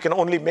that you can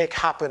only make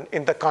happen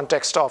in the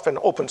context of an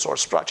open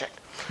source project.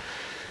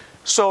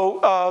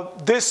 So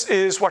this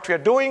is what we are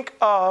doing.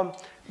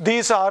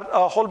 These are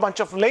a whole bunch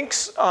of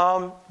links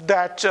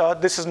that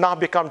this has now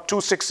become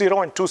 260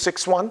 and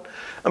 261,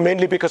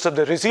 mainly because of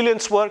the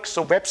resilience work.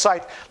 So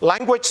website,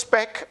 language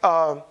spec.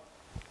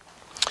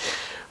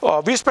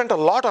 We spent a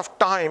lot of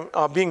time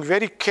being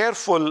very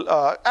careful,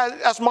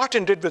 as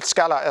Martin did with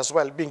Scala as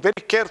well, being very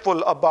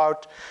careful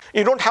about,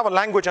 you don't have a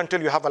language until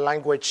you have a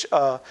language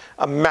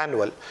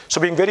manual.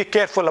 So being very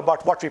careful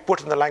about what we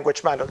put in the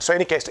language manual. So in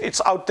any case, it's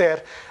out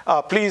there.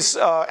 Please,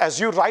 as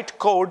you write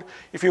code,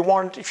 if you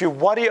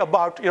worry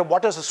about,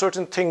 what does a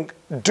certain thing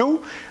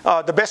do,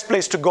 the best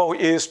place to go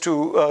is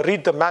to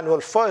read the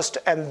manual first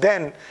and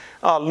then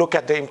look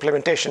at the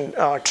implementation,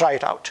 try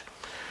it out.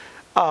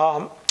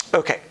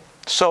 Okay.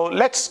 So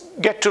let's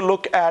get to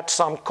look at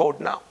some code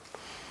now.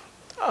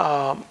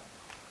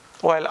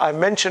 Well, I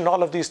mentioned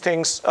all of these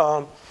things.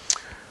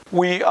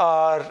 We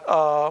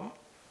are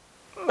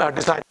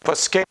designed for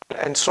scale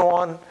and so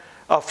on.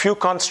 A few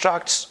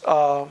constructs,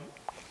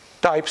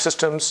 type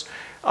systems.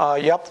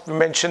 Yep, we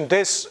mentioned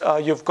this.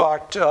 You've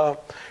got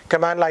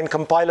command line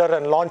compiler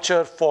and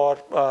launcher for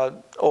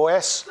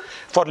OS,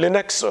 for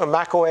Linux,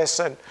 Mac OS,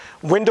 and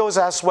Windows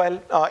as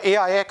well.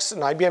 AIX,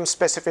 an IBM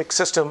specific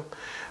system.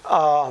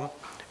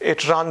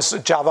 It runs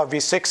Java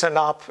v6 and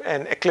up,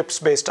 an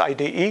Eclipse-based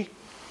IDE,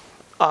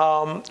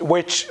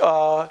 which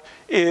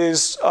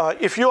is,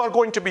 if you are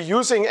going to be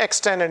using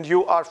X10 and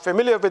you are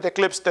familiar with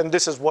Eclipse, then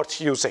this is worth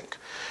using.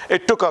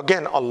 It took,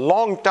 again, a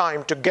long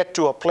time to get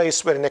to a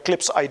place where an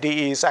Eclipse IDE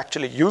is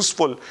actually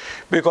useful,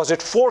 because it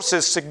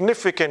forces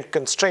significant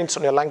constraints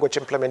on your language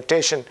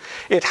implementation.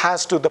 The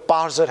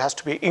parser has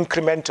to be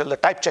incremental, the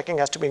type checking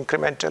has to be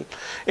incremental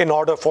in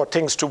order for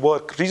things to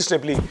work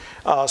reasonably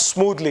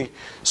smoothly.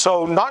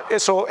 So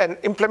an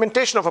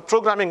implementation of a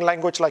programming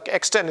language like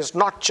X10 is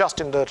not just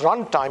in the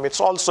runtime,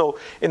 it's also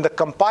in the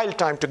compile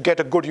time. To get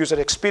a good user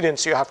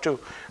experience, you have to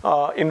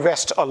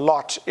invest a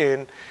lot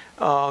in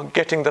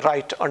getting the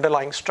right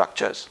underlying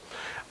structures.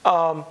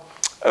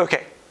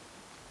 Okay,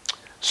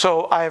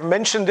 so I have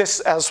mentioned this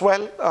as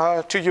well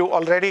to you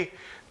already,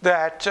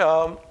 that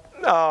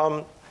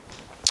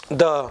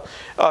the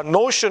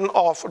notion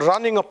of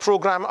running a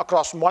program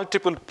across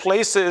multiple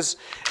places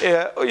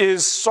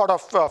is sort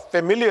of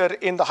familiar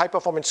in the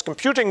high-performance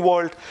computing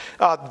world.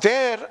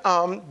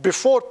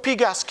 Before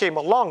PGAS came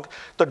along,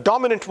 the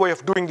dominant way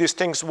of doing these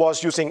things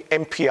was using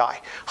MPI.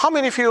 How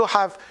many of you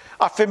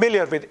are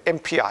familiar with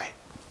MPI?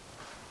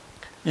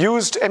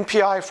 Used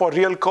MPI for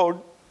real code?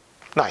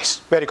 Nice,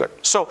 very good.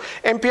 So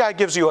MPI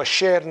gives you a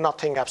share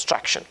nothing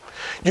abstraction.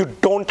 You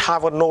don't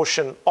have a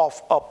notion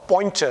of a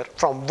pointer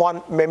from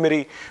one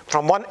memory,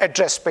 from one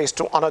address space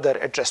to another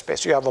address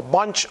space. You have a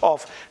bunch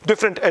of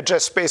different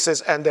address spaces,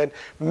 and then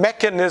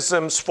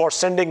mechanisms for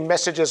sending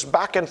messages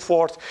back and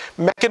forth,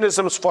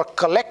 mechanisms for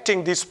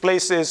collecting these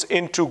places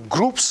into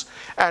groups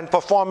and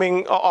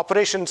performing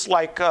operations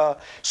like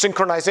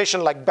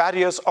synchronization, like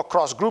barriers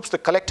across groups, the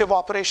collective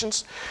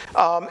operations.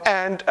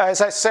 And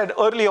as I said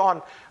early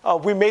on,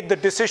 we made the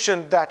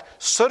decision that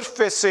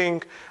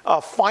surfacing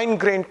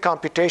fine-grained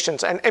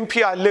computations, and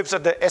MPI lives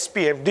at the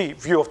SPMD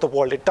view of the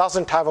world. It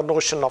doesn't have a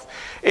notion of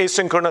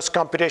asynchronous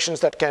computations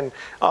that can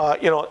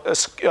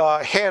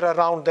hair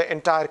around the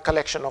entire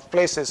collection of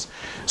places.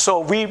 So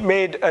we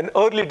made an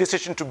early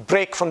decision to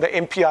break from the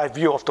MPI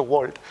view of the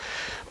world.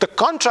 The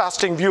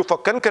contrasting view for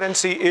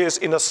concurrency is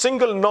in a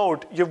single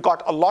node, you've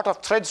got a lot of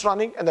threads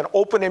running, and then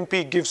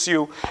OpenMP gives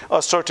you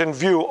a certain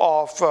view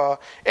of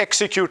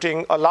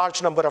executing a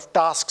large number of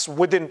tasks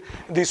within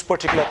these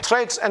particular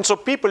threads. And so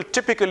people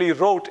typically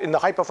wrote in the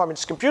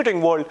high-performance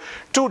computing world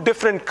 2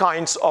 different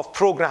kinds of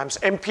programs,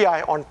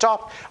 MPI on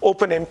top,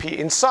 OpenMP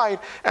inside,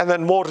 and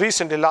then more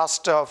recently,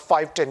 last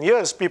 5-10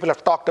 years, people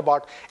have talked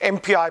about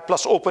MPI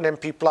plus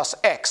OpenMP plus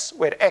X,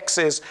 where X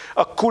is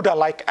a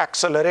CUDA-like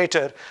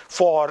accelerator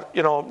for,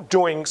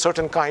 doing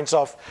certain kinds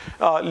of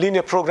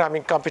linear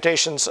programming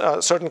computations,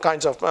 certain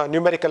kinds of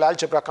numerical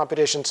algebra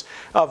computations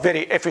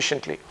very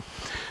efficiently.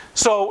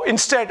 So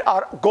instead,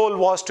 our goal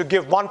was to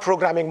give one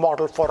programming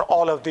model for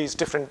all of these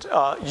different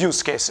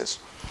use cases.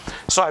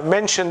 So I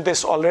mentioned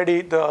this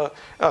already, the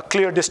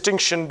clear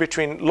distinction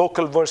between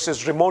local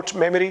versus remote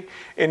memory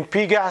in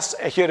PGAS.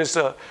 Here is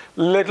a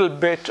little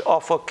bit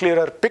of a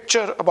clearer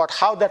picture about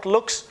how that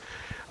looks.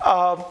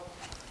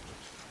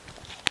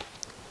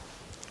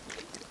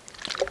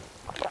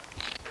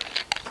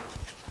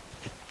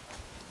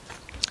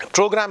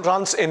 Program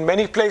runs in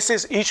many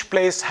places. Each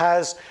place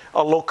has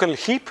a local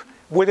heap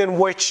within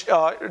which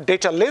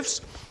data lives.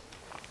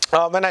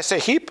 When I say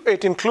heap,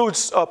 it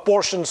includes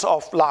portions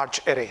of large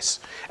arrays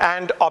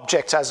and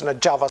objects, as in a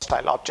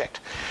Java-style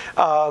object.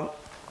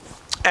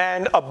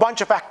 And a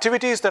bunch of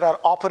activities that are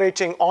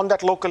operating on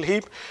that local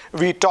heap.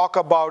 We talk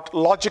about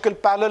logical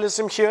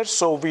parallelism here,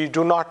 so we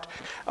do not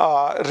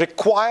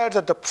require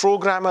that the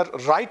programmer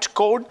write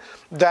code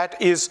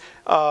that is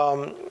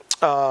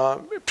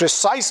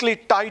precisely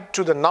tied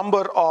to the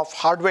number of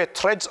hardware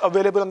threads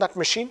available on that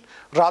machine.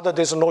 Rather,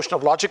 there's a notion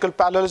of logical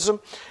parallelism,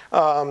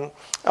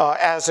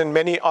 as in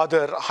many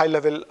other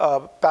high-level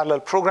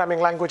parallel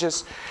programming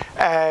languages.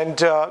 And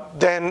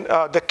then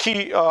the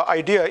key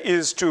idea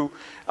is to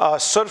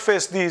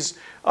surface these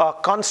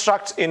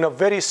constructs in a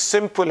very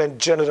simple and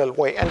general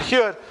way. And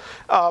here,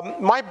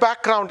 my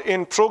background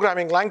in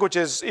programming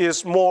languages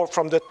is more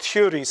from the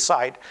theory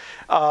side,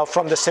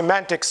 from the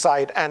semantic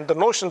side, and the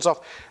notions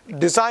of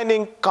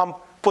designing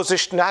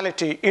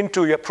compositionality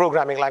into your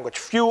programming language.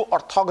 Few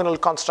orthogonal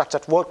constructs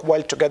that work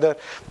well together.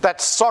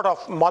 That's sort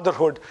of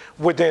motherhood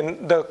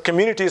within the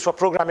communities for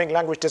programming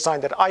language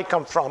design that I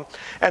come from.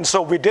 And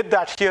so we did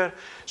that here.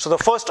 So the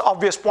first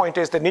obvious point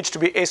is there needs to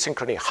be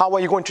asynchrony. How are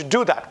you going to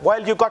do that?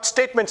 Well, you've got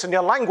statements in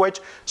your language,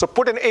 so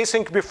put an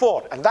async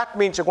before. And that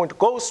means you're going to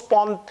go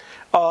spawn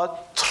a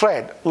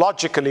thread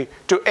logically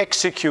to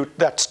execute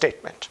that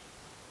statement.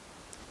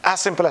 As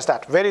simple as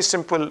that. Very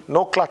simple,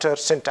 no clutter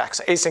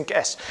syntax, async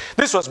S.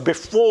 This was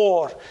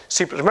before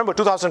C, remember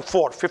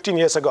 2004, 15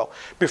 years ago,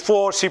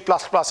 before C++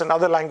 and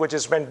other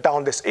languages went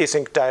down this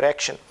async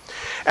direction.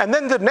 And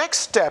then the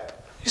next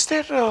step, is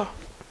there a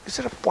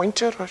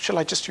pointer, or shall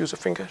I just use a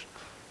finger?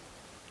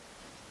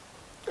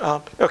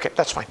 Okay,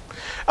 that's fine.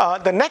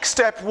 The next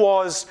step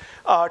was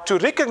to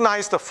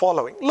recognize the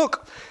following.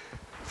 Look,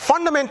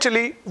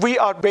 fundamentally, we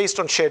are based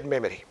on shared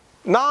memory.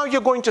 Now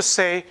you're going to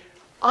say,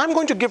 I'm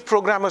going to give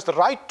programmers the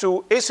right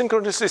to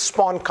asynchronously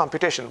spawn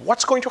computation.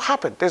 What's going to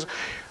happen? There's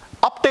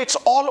updates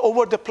all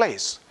over the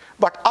place,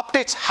 but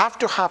updates have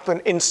to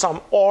happen in some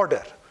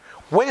order.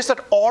 Where is that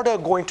order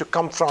going to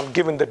come from,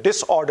 given the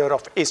disorder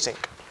of async?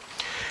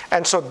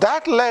 And so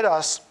that led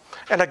us,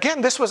 and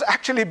again, this was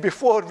actually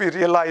before we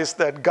realized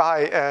that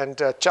Guy and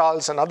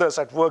Charles and others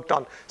had worked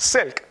on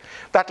Silk.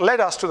 That led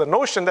us to the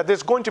notion that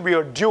there's going to be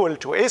a dual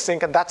to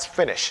async, and that's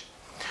finish.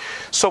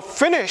 So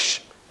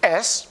finish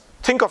S,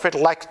 think of it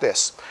like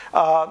this.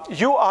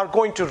 You are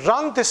going to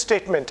run this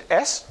statement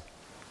S.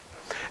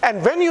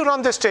 And when you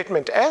run this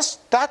statement S,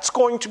 that's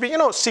going to be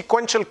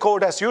sequential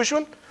code as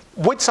usual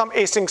with some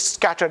asyncs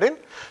scattered in.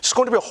 It's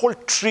going to be a whole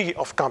tree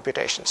of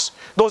computations.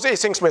 Those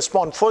asyncs may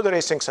spawn further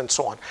asyncs and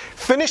so on.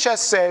 Finish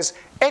S says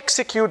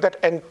execute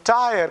that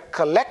entire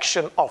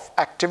collection of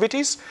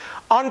activities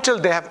until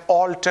they have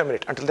all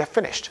terminated, until they're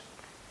finished.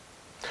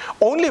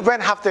 Only when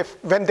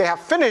they have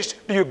finished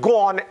do you go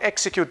on and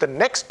execute the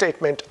next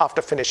statement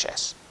after finish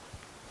S.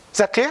 Is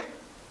that clear?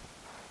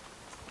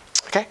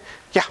 Okay,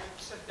 yeah?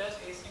 So does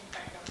async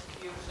kind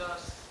of gives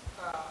us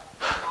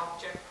an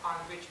object on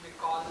which we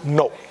call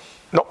No, finish?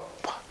 no.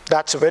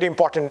 That's a very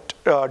important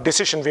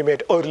decision we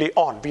made early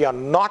on. We are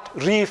not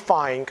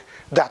reifying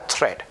that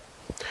thread.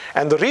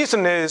 And the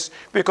reason is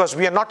because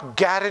we are not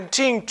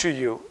guaranteeing to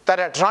you that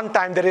at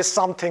runtime there is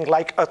something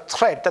like a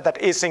thread that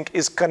async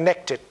is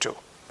connected to.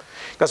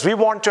 Because we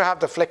want to have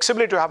the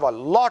flexibility to have a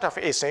lot of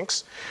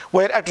asyncs,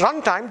 where at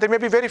runtime there may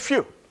be very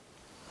few.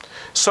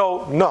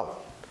 So no,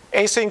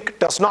 async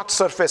does not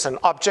surface an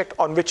object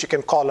on which you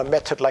can call a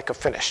method like a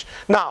finish.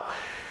 Now,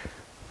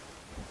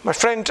 My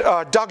friend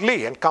Doug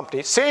Lee and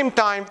company, same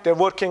time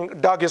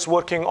Doug is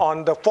working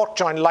on the fork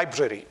join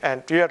library,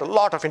 and we had a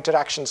lot of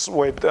interactions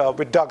with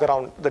Doug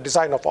around the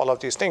design of all of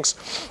these things.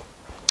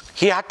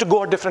 He had to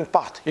go a different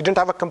path. He didn't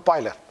have a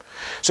compiler.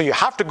 So you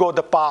have to go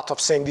the path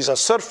of saying these are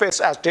surface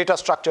as data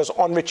structures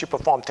on which you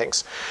perform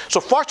things. So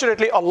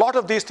fortunately, a lot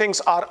of these things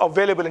are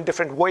available in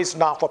different ways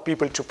now for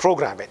people to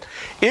program it.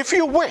 If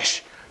you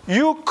wish,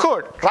 you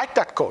could write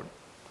that code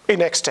in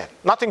X10.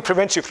 Nothing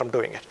prevents you from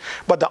doing it.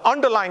 But the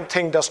underlying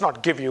thing does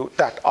not give you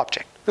that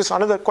object. This is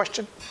another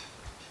question.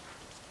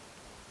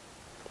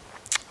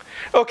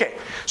 Okay,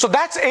 so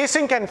that's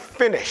async and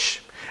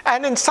finish.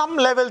 And in some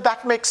level,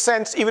 that makes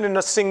sense even in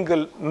a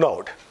single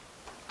node.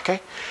 Okay?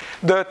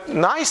 The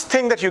nice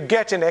thing that you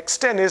get in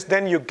X10 is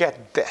then you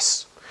get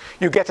this.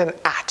 You get an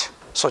at.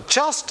 So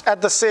just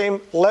at the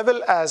same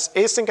level as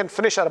async and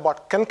finish are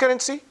about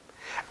concurrency,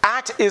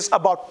 at is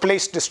about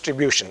place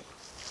distribution.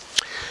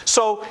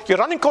 So you're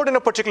running code in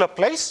a particular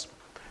place.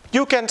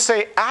 You can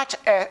say at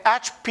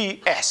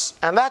ps,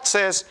 and that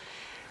says,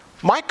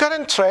 my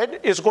current thread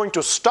is going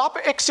to stop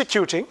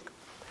executing.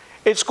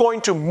 It's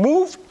going to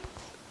move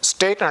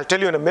state, and I'll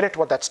tell you in a minute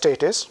what that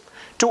state is,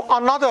 to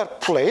another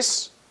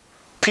place,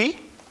 P,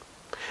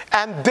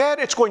 and there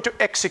it's going to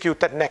execute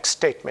that next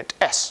statement,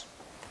 S.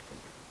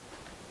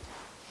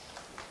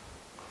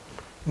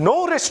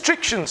 No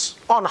restrictions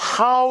on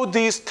how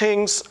these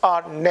things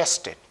are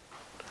nested.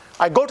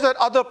 I go to that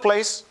other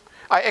place,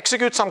 I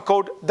execute some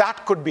code,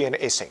 that could be an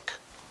async.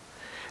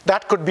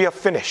 That could be a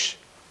finish.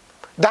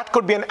 That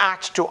could be an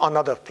at to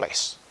another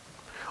place.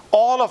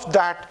 All of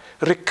that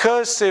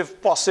recursive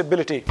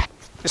possibility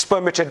is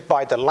permitted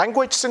by the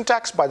language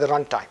syntax, by the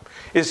runtime,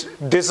 is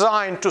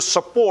designed to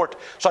support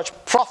such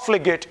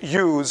profligate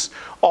use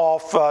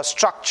of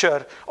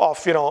structure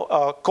of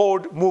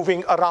code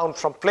moving around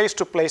from place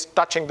to place,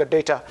 touching the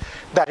data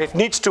that it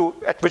needs to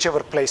at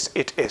whichever place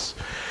it is.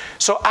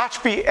 So at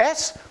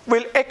ps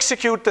will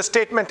execute the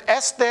statement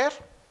S there.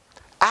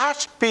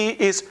 At p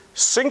is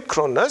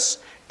synchronous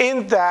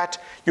in that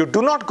you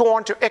do not go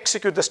on to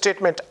execute the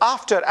statement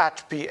after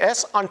at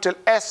ps until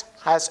S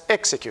has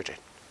executed.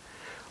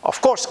 Of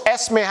course,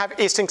 S may have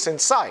asyncs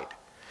inside.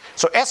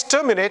 So S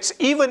terminates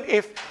even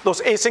if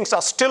those asyncs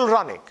are still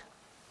running.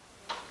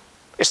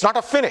 It's not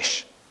a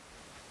finish.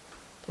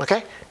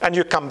 Okay? And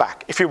you come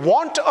back. If you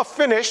want a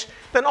finish,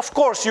 then of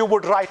course you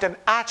would write an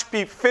at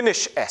p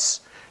finish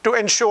S to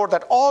ensure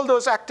that all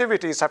those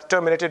activities have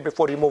terminated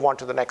before you move on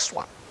to the next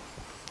one.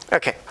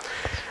 Okay.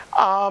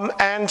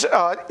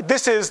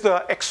 This is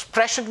the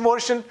expression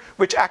version,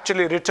 which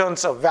actually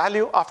returns a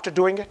value after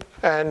doing it.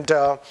 And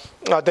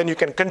then you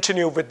can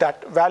continue with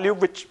that value,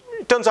 which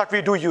it turns out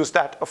we do use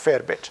that a fair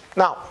bit.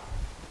 Now,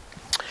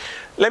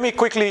 let me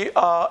quickly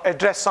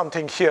address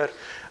something here.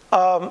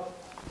 The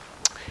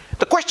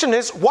question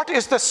is, what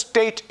is the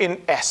state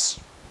in S?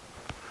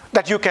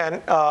 That you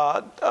can,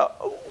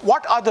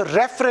 what are the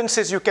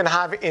references you can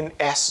have in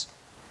S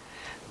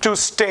to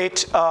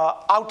state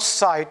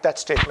outside that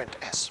statement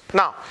S?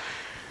 Now,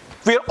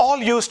 we're all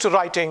used to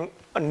writing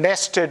a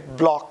nested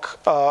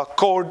block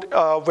code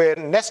where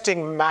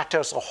nesting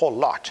matters a whole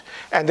lot.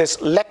 And there's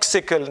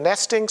lexical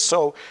nesting,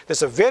 so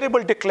there's a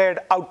variable declared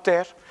out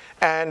there,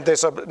 and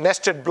there's a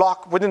nested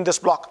block. Within this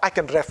block, I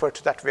can refer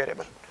to that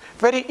variable.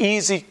 Very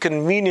easy,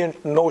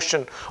 convenient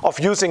notion of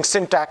using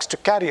syntax to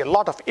carry a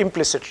lot of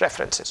implicit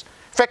references.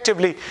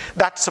 Effectively,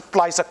 that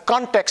supplies a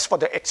context for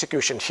the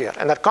execution here.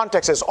 And that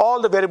context is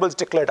all the variables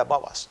declared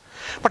above us.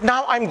 But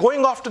now I'm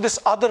going off to this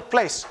other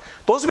place.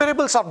 Those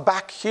variables are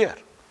back here.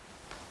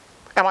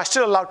 Am I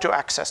still allowed to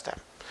access them?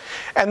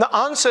 And the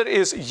answer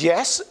is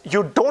yes.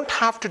 You don't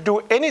have to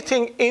do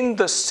anything in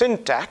the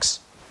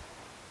syntax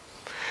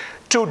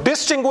to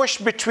distinguish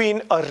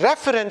between a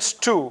reference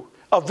to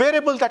a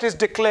variable that is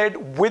declared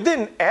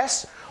within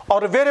S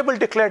or a variable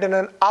declared in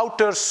an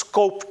outer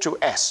scope to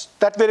S.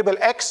 That variable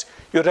X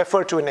you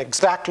refer to in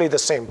exactly the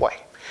same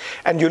way.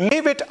 And you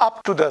leave it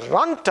up to the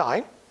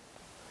runtime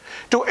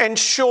to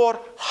ensure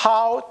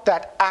how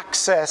that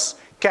access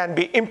can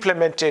be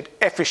implemented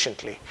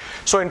efficiently.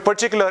 So in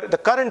particular, the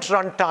current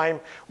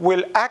runtime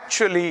will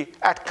actually,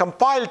 at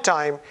compile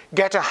time,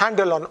 get a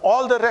handle on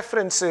all the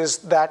references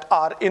that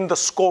are in the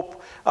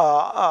scope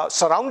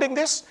surrounding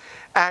this,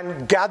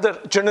 and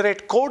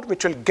generate code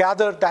which will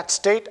gather that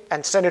state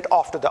and send it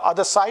off to the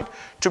other side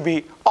to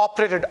be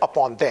operated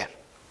upon there.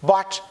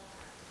 But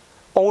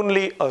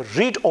only a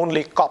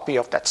read-only copy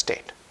of that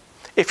state.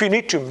 If you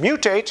need to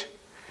mutate,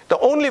 the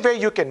only way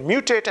you can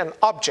mutate an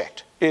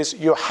object is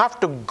you have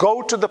to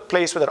go to the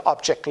place where that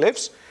object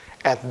lives,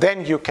 and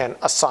then you can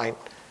assign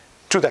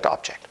to that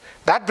object.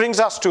 That brings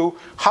us to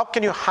how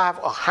can you have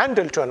a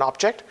handle to an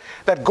object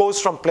that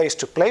goes from place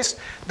to place.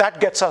 That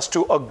gets us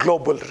to a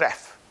global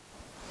ref.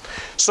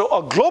 So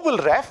a global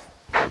ref,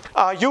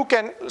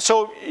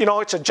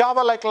 it's a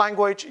Java-like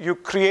language. You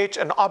create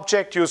an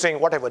object using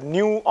whatever,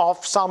 new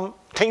of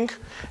something,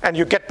 and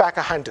you get back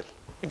a handle.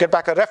 You get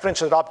back a reference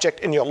to that object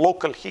in your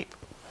local heap.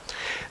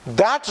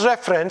 That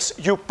reference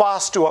you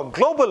pass to a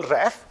global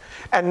ref,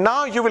 and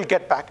now you will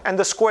get back, and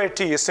the square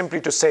T is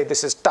simply to say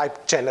this is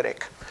type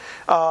generic.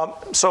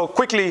 So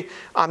quickly,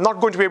 I'm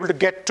not going to be able to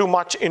get too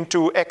much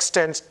into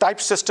X10's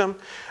type system.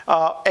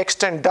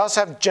 X10 does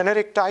have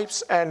generic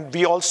types, and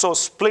we also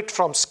split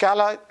from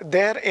Scala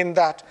there in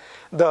that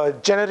the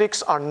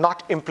generics are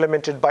not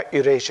implemented by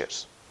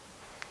erasures.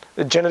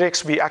 The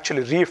generics, we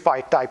actually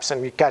reify types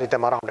and we carry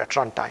them around at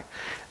runtime.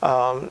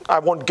 I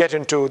won't get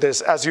into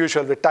this. As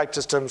usual with type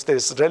systems,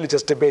 there's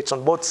religious debates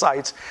on both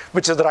sides,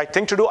 which is the right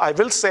thing to do. I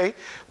will say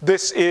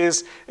this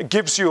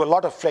gives you a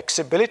lot of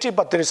flexibility,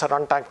 but there is a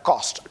runtime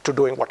cost to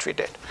doing what we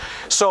did.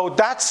 So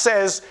that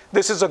says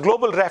this is a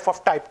global ref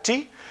of type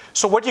T.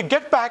 So what you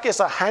get back is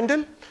a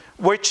handle,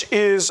 which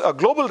is a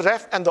global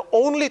ref, and the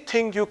only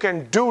thing you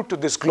can do to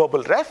this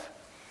global ref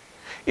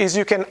is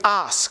you can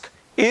ask,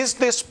 is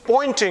this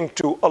pointing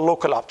to a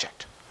local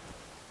object?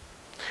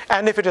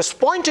 And if it is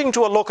pointing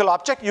to a local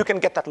object, you can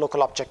get that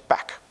local object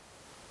back.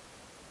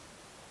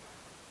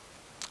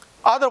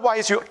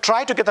 Otherwise, you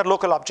try to get that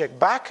local object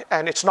back,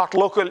 and it's not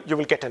local, you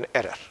will get an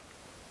error.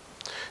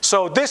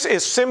 So this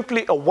is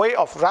simply a way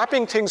of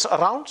wrapping things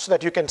around so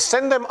that you can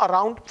send them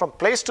around from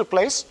place to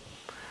place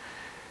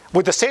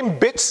with the same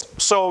bits.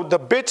 So the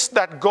bits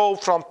that go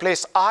from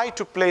place I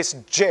to place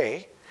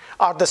J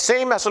are the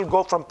same as will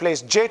go from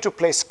place J to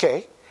place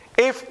K,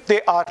 if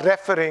they are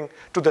referring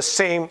to the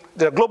same,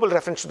 the global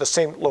reference to the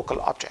same local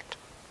object.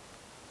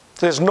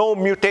 So there's no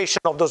mutation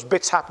of those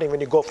bits happening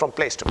when you go from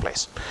place to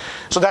place.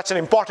 So that's an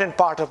important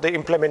part of the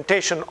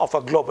implementation of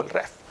a global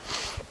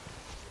ref.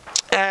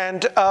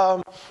 And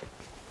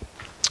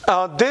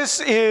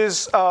this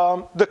is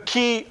the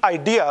key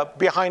idea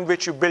behind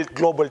which you build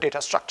global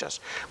data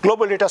structures.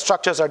 Global data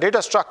structures are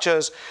data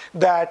structures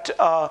that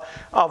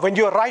when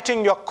you're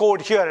writing your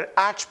code here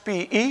at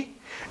PE,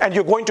 and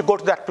you're going to go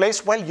to that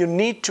place, well, you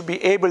need to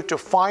be able to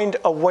find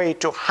a way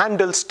to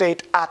handle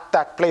state at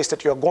that place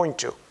that you're going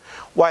to.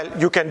 Well,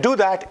 you can do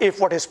that if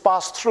what is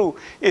passed through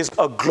is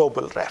a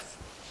global ref.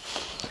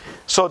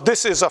 So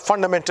this is a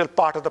fundamental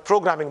part of the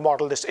programming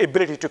model, this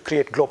ability to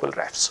create global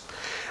refs.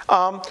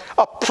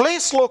 A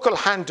place local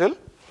handle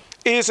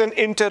is an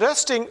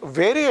interesting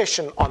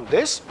variation on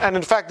this, and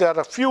in fact there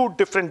are a few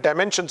different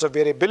dimensions of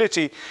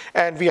variability,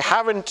 and we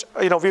haven't,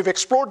 we've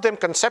explored them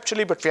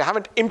conceptually, but we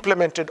haven't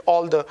implemented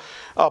all the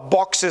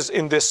boxes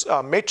in this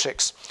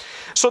matrix.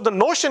 So the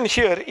notion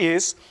here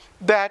is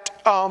that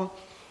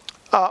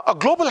a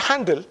global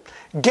handle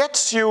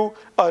gets you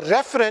a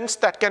reference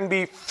that can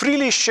be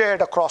freely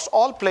shared across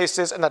all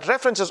places, and that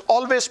reference is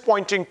always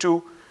pointing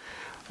to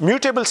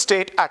mutable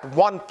state at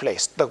one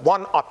place, the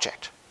one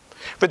object.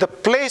 With the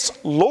place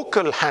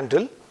local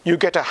handle, you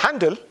get a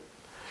handle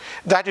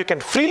that you can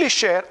freely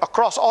share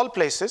across all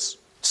places.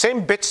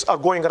 Same bits are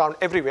going around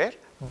everywhere.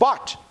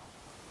 But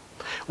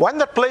when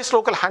the place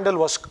local handle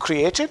was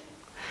created,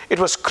 it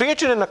was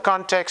created in a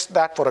context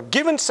that for a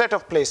given set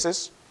of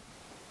places,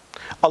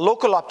 a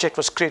local object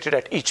was created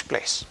at each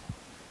place.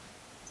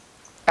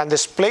 And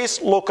this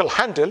place local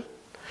handle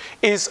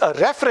is a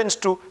reference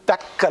to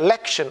that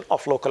collection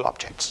of local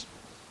objects,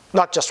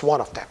 not just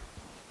one of them.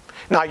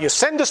 Now you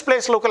send this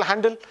place local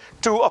handle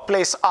to a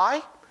place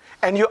I,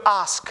 and you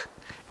ask,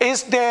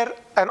 is there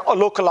a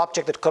local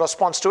object that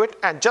corresponds to it?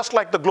 And just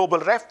like the global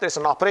ref, there's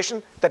an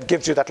operation that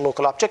gives you that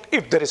local object,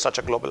 if there is such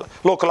a global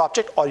local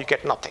object, or you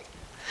get nothing.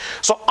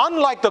 So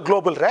unlike the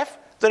global ref,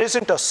 there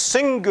isn't a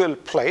single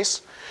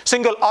place,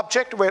 single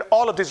object where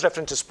all of these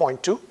references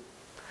point to.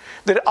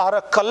 There are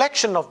a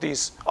collection of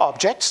these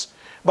objects,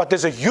 but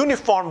there's a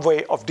uniform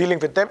way of dealing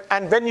with them.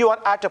 And when you are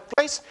at a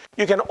place,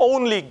 you can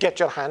only get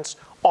your hands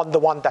on the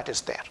one that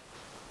is there.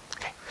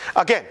 Okay.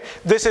 Again,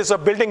 this is a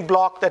building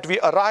block that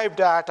we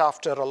arrived at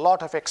after a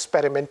lot of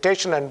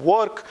experimentation and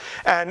work,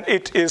 and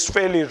it is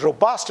fairly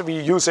robust. We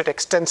use it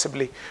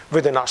extensively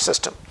within our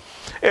system.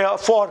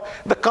 For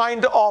the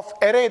kind of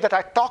array that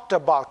I talked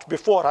about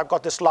before, I've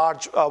got this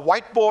large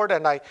whiteboard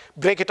and I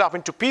break it up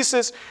into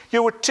pieces.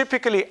 You would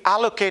typically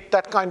allocate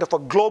that kind of a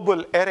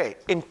global array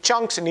in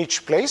chunks in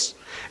each place,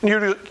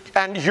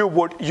 and you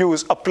would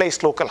use a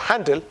place local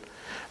handle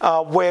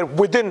where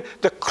within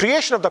the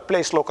creation of the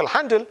place local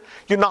handle,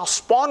 you now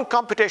spawn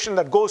computation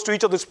that goes to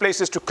each of these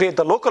places to create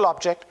the local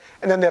object,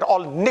 and then they're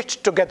all knit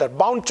together,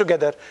 bound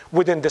together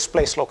within this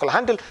place local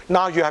handle.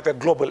 Now you have a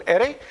global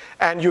array,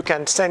 and you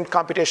can send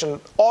computation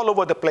all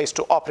over the place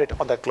to operate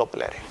on that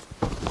global array.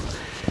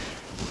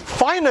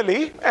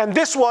 Finally, and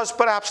this was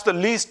perhaps the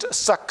least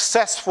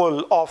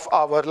successful of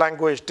our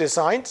language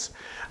designs,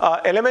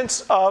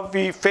 elements,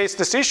 we face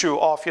this issue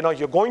of,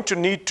 you're going to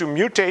need to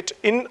mutate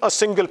in a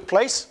single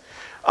place,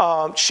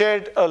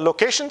 shared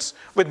locations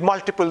with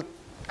multiple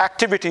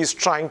activities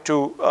trying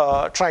to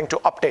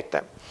update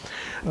them.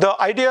 The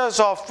ideas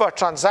of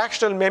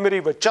transactional memory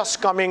were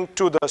just coming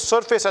to the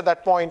surface at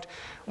that point.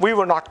 We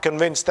were not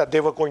convinced that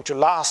they were going to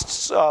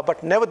last,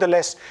 but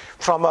nevertheless,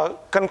 from a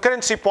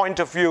concurrency point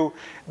of view,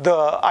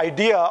 the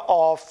idea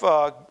of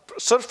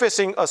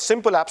surfacing a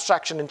simple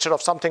abstraction instead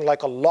of something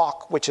like a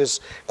lock, which is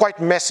quite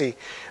messy,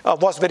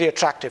 was very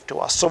attractive to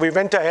us. So we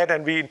went ahead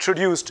and we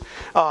introduced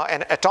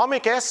an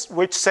atomic S,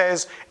 which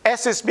says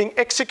S is being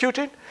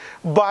executed,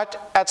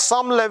 but at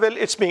some level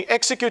it's being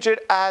executed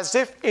as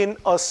if in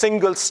a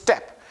single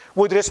step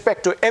with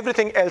respect to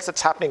everything else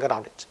that's happening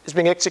around it. It's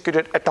being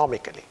executed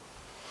atomically.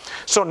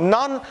 So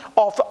none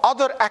of the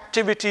other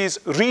activities,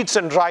 reads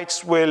and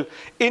writes, will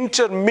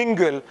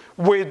intermingle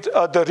with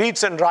the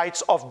reads and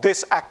writes of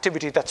this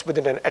activity that's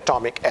within an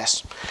atomic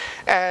S.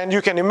 And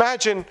you can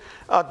imagine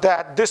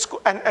that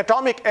an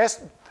atomic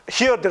S,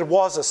 here there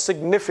was a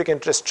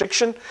significant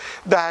restriction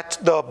that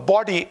the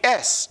body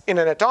S in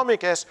an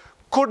atomic S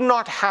could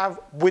not have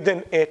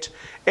within it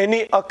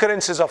any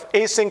occurrences of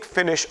async,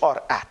 finish,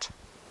 or at.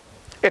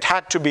 It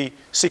had to be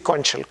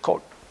sequential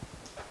code.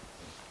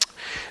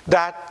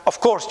 That,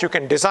 of course, you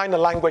can design a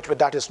language, but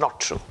that is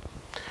not true.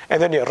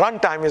 And then your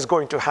runtime is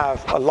going to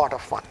have a lot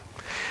of fun,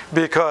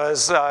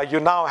 because you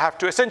now have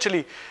to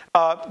essentially,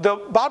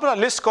 Barbara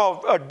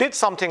Liskov did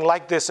something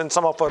like this in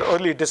some of her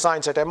early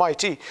designs at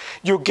MIT.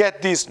 You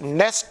get these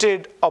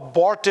nested,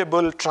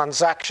 abortable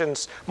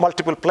transactions,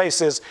 multiple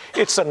places.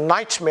 It's a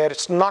nightmare.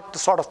 It's not the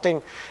sort of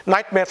thing,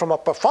 nightmare from a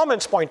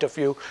performance point of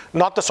view,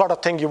 not the sort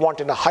of thing you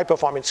want in a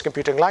high-performance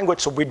computing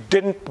language, so we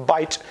didn't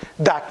bite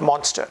that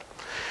monster.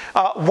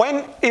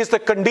 When is the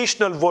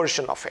conditional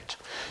version of it?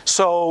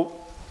 So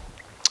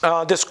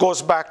this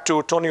goes back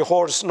to Tony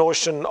Hoare's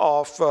notion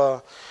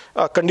of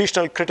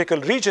conditional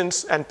critical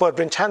regions, and per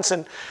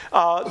Brinch-Hansen,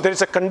 there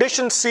is a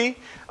condition C.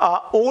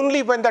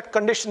 Only when that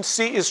condition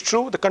C is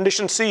true, the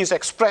condition C is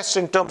expressed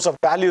in terms of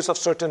values of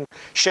certain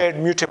shared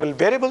mutable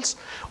variables.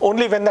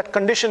 Only when that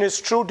condition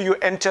is true do you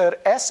enter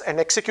S and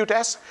execute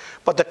S.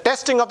 But the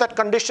testing of that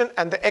condition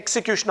and the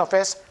execution of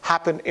S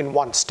happen in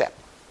one step.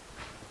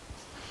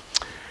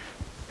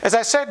 As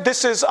I said,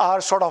 this is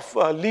our sort of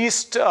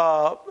least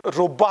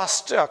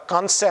robust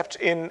concept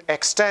in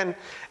X10,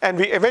 and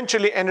we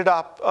eventually ended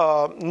up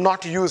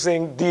not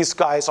using these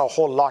guys a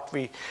whole lot.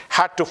 We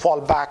had to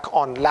fall back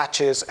on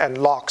latches and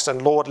locks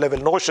and lower level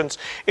notions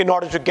in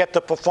order to get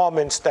the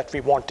performance that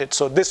we wanted.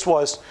 So this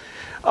was,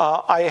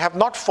 I have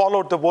not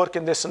followed the work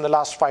in this in the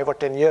last 5 or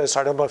 10 years.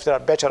 I don't know if there are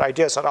better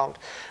ideas around.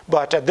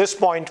 But at this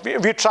point,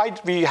 we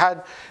tried, we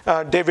had,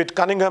 David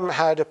Cunningham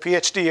had a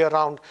PhD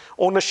around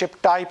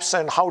ownership types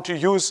and how to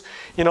use,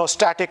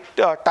 static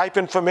type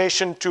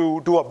information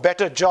to do a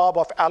better job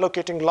of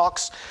allocating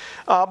locks.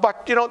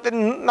 But,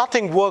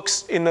 nothing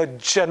works in a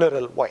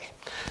general way.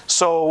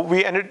 So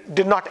we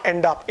did not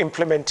end up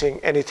implementing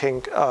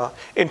anything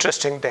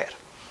interesting there.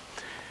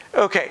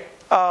 Okay.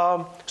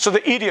 So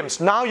the idioms,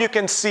 now you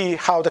can see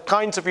how the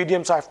kinds of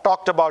idioms I've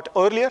talked about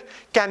earlier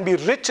can be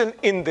written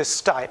in this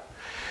style.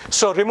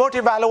 So remote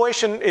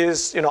evaluation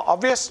is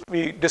obvious.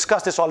 We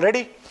discussed this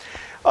already.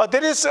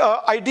 There is an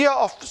idea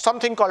of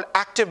something called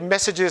active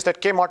messages that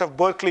came out of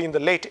Berkeley in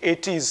the late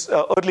 80s,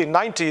 early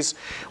 90s,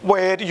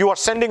 where you are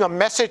sending a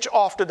message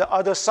off to the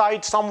other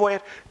side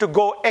somewhere to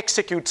go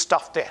execute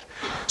stuff there.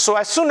 So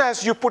as soon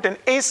as you put an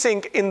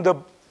async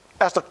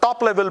as the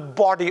top level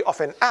body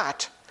of an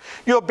at,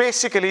 you're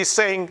basically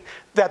saying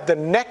that the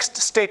next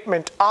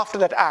statement after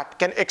that at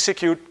can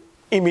execute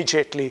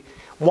immediately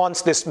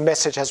once this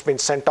message has been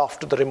sent off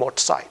to the remote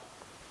side,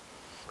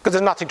 because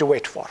there's nothing to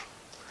wait for.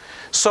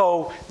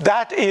 So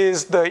that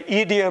is the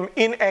idiom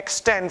in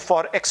X10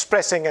 for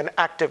expressing an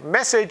active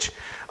message.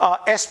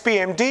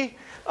 SPMD,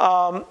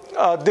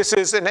 this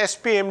is an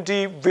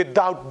SPMD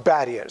without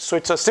barriers. So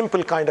it's a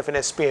simple kind of an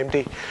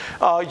SPMD.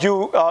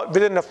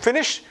 Within a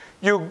finish,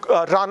 you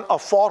run a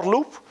for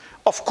loop.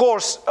 Of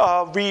course,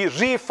 we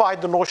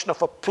reified the notion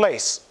of a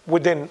place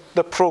within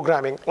the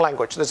programming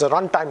language. There's a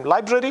runtime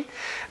library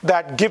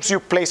that gives you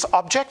place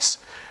objects.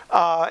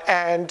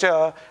 And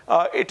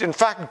it, in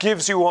fact,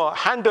 gives you a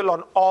handle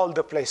on all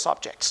the place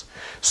objects.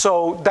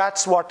 So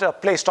that's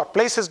what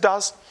place.places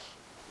does.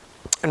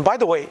 And by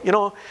the way,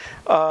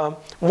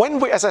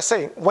 as I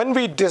say, when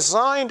we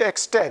designed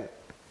X10,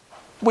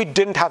 we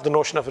didn't have the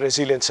notion of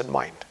resilience in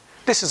mind.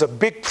 This is a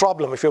big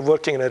problem if you're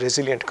working in a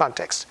resilient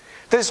context.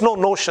 There is no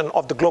notion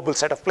of the global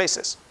set of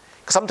places.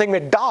 Something may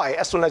die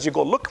as soon as you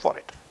go look for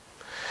it.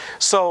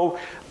 So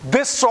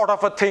this sort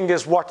of a thing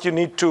is what you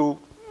need to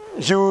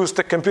use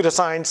the computer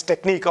science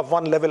technique of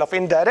one level of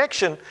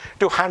indirection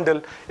to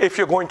handle if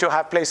you're going to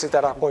have places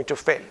that are going to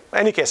fail. In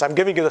any case, I'm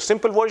giving you the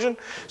simple version.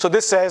 So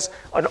this says,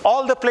 on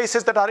all the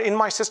places that are in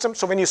my system,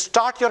 so when you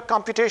start your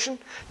computation,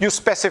 you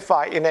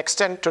specify in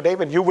X10 today,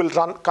 when you will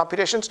run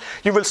computations,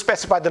 you will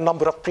specify the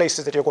number of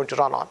places that you're going to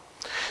run on.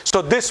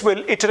 So this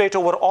will iterate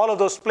over all of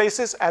those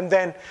places, and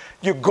then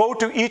you go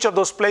to each of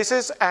those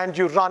places and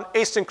you run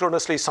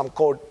asynchronously some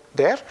code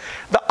there.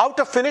 The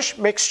outer finish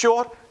makes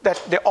sure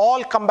that they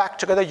all come back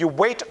together. You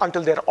wait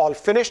until they're all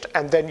finished,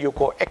 and then you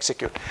go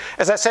execute.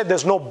 As I said,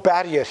 there's no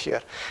barrier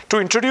here. To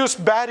introduce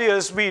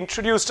barriers, we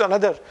introduced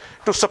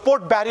to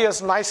support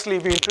barriers nicely,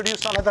 we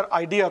introduced another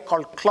idea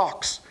called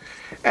clocks.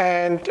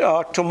 And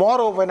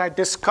tomorrow, when I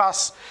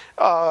discuss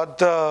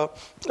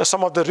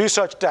some of the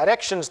research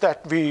directions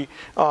that we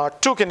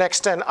took in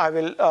X10, I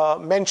will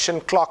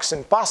mention clocks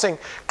in passing.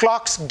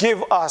 Clocks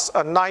give us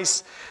a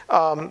nice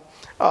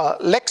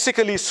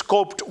lexically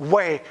scoped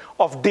way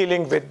of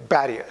dealing with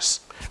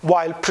barriers,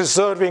 while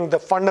preserving the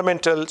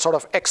fundamental sort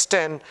of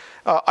X10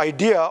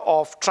 idea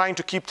of trying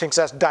to keep things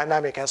as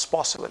dynamic as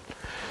possible.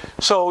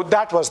 So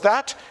that was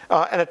that.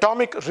 An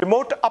atomic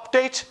remote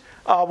update.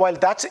 Well,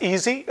 that's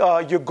easy.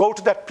 You go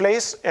to that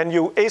place and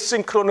you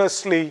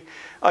asynchronously,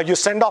 you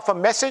send off a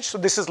message. So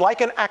this is like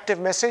an active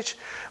message,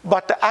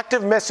 but the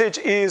active message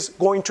is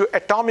going to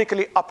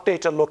atomically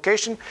update a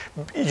location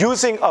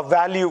using a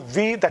value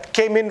v that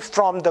came in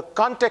from the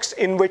context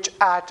in which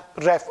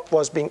 @ref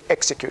was being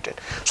executed.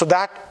 So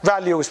that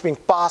value is being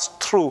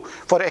passed through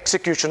for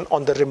execution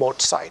on the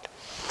remote side.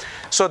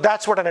 So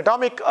that's what an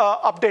atomic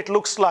update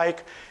looks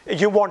like.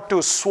 You want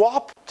to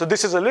swap. So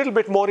this is a little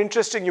bit more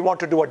interesting. You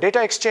want to do a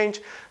data exchange,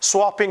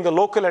 swapping the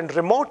local and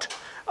remote.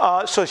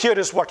 So here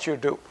is what you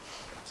do.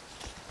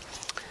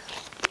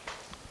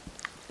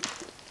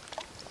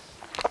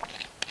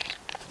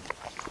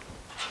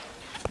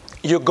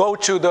 You go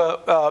to the,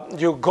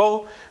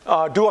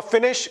 do a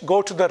finish,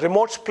 go to the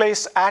remote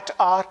place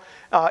 @r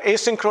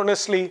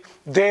asynchronously.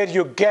 There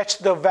you get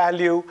the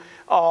value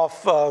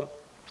of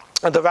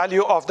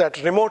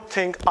that remote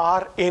thing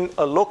r in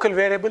a local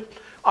variable,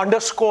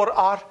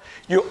 _r.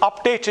 You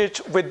update it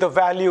with the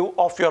value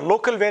of your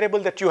local variable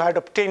that you had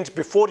obtained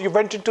before you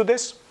went into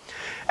this.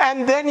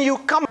 And then you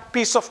come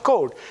piece of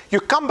code.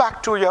 You come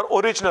back to your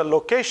original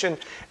location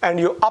and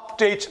you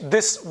update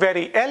this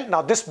very L.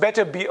 Now this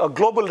better be a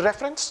global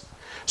reference.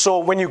 So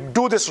when you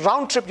do this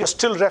round trip, you're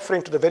still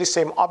referring to the very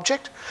same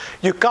object.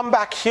 You come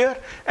back here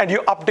and you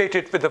update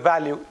it with the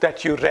value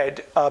that you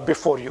read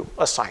before you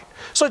assign.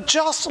 So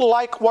just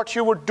like what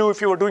you would do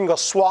if you were doing a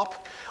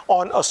swap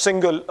on a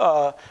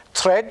single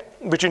thread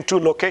between two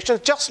locations,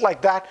 just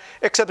like that,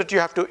 except that you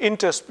have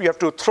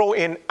to throw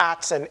in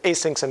ats and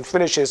asyncs and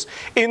finishes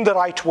in the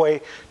right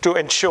way to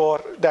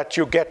ensure that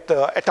you get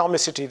the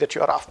atomicity that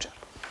you're after.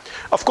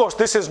 Of course,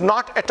 this is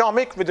not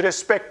atomic with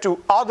respect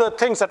to other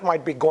things that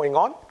might be going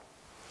on.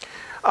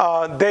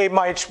 They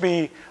might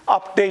be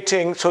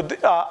updating, so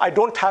I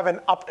don't have an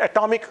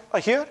atomic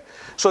here.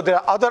 So there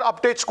are other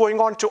updates going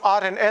on to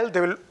R and L.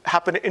 They will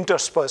happen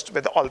interspersed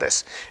with all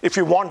this. If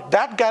you want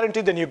that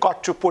guarantee, then you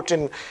got to put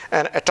in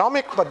an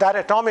atomic, but that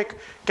atomic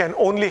can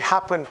only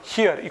happen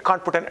here. You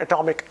can't put an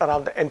atomic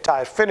around the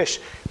entire finish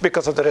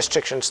because of the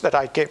restrictions that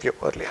I gave you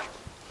earlier.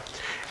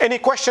 Any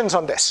questions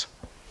on this?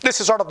 This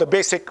is sort of the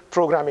basic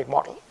programming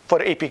model for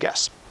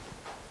APGAS.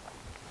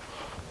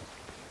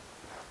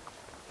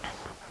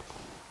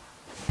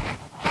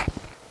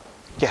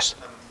 Yes?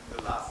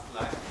 The last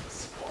line of the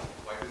swap,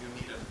 why do you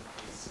need an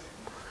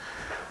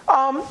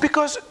async?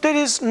 Because there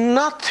is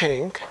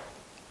nothing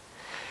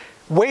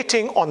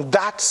waiting on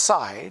that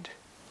side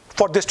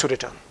for this to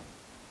return.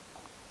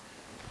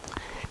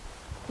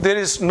 There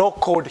is no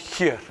code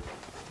here.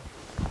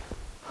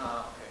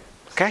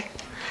 Okay?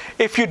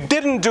 If you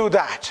didn't do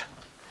that,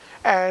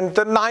 and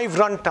the naive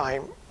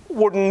runtime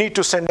wouldn't need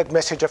to send a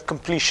message of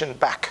completion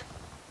back.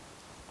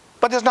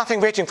 But there's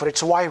nothing waiting for it,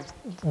 so why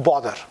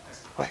bother?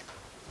 Right?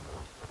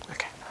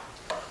 Okay.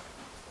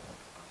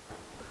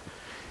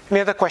 Any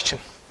other question?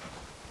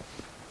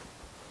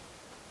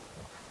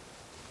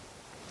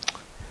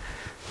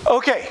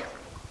 Okay,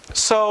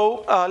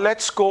 so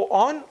let's go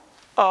on.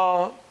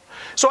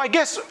 So I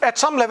guess at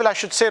some level I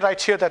should say right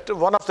here that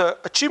one of the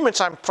achievements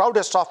I'm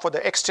proudest of for the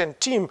X10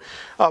 team,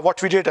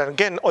 what we did, and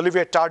again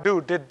Olivier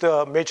Tardieu did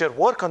the major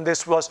work on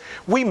this, was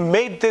we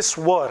made this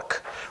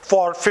work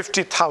for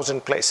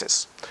 50,000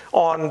 places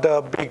on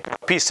the big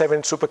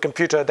P7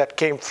 supercomputer that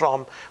came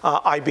from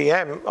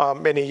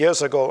IBM many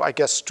years ago, I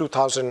guess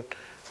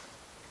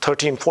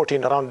 2013,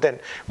 14, around then.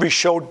 We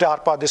showed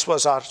DARPA, this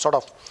was our sort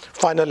of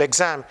final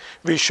exam.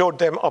 We showed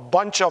them a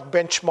bunch of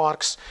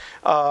benchmarks,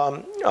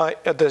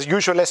 the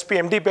usual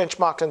SPMD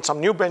benchmarks and some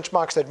new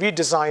benchmarks that we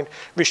designed.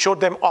 We showed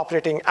them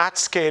operating at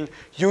scale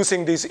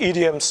using these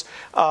idioms,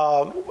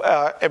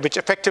 which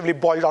effectively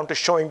boiled down to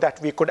showing that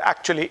we could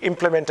actually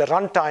implement a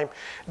runtime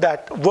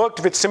that worked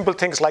with simple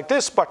things like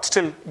this, but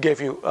still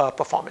gave you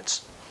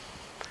performance.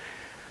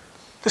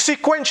 The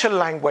sequential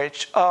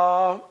language.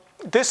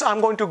 This I'm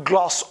going to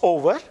gloss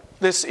over.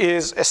 This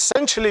is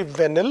essentially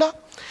vanilla.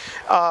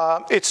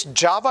 It's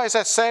Java, as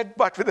I said,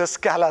 but with a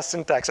Scala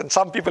syntax. And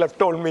some people have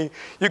told me,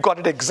 you got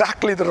it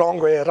exactly the wrong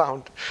way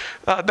around.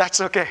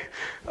 That's okay.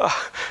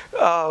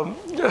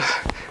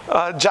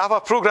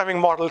 Java programming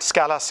model,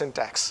 Scala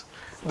syntax.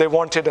 They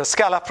wanted a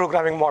Scala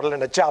programming model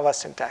and a Java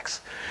syntax.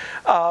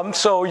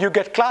 So you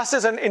get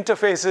classes and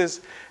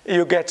interfaces.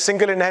 You get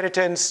single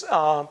inheritance,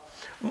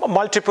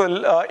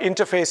 multiple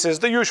interfaces,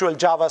 the usual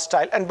Java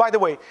style. And by the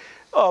way,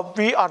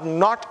 we are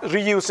not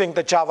reusing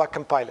the Java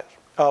compiler.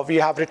 We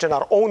have written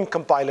our own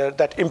compiler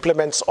that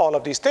implements all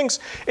of these things,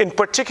 in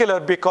particular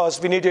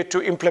because we needed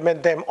to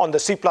implement them on the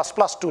C++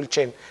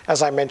 toolchain,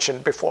 as I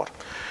mentioned before.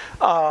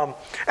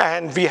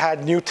 And we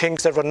had new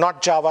things that were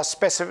not Java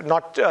specific,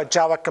 not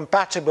Java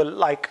compatible,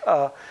 like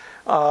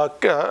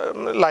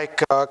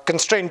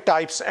constraint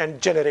types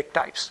and generic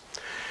types.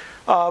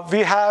 We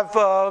have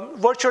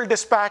virtual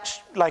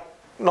dispatch, like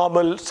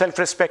normal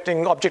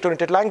self-respecting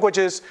object-oriented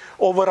languages,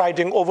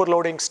 overriding,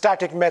 overloading,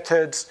 static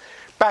methods,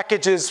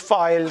 packages,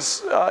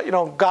 files,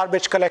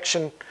 garbage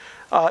collection.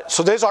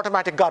 So there's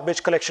automatic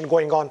garbage collection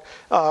going on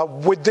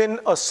within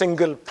a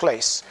single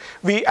place.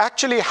 We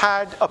actually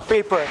had a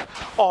paper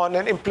on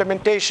an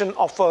implementation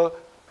of a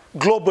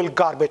global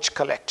garbage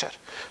collector.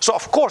 So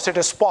of course it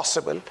is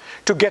possible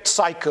to get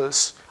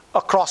cycles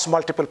across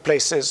multiple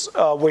places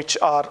which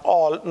are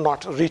all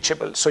not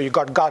reachable. So you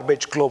got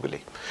garbage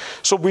globally.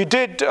 So we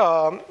did,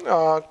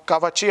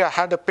 Kawachia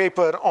had a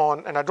paper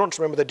on, and I don't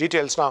remember the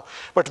details now,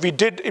 but we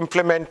did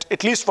implement,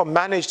 at least for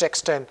managed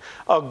X10,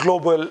 a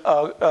global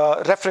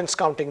reference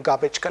counting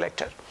garbage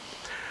collector.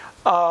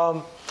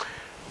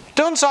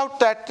 Turns out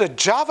that the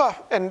Java,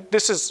 and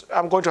this is,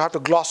 I'm going to have to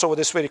gloss over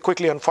this very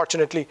quickly,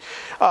 unfortunately.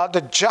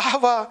 The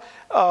Java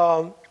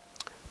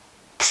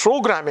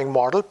programming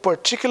model,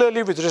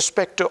 particularly with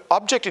respect to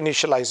object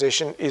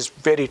initialization, is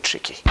very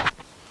tricky.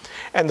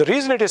 And the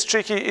reason it is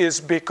tricky is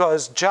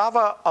because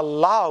Java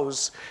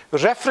allows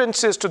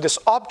references to this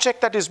object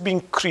that is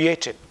being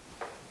created.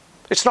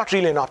 It's not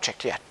really an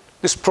object yet,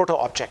 this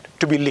proto-object,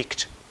 to be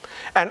leaked.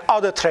 And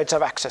other threads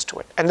have access to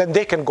it. And then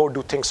they can go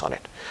do things on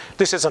it.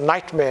 This is a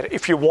nightmare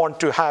if you want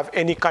to have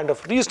any kind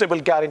of reasonable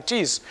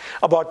guarantees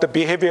about the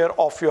behavior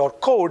of your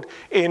code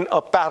in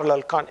a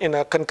in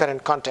a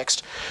concurrent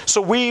context.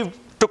 So we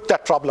took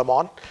that problem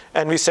on,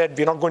 and we said,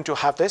 we're not going to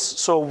have this.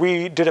 So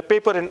we did a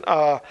paper in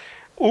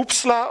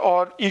UPSLA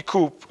or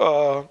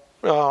ECOOP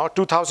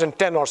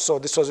 2010 or so.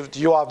 This was with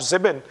Yoav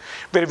Zibin,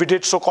 where we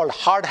did so-called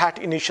hard hat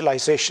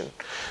initialization.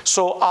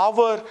 So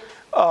our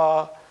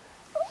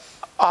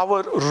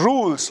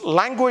rules,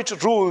 language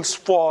rules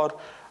for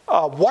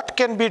what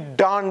can be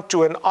done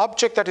to an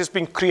object that is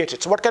being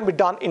created, so what can be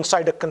done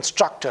inside a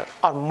constructor,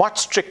 are much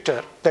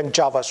stricter than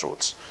Java's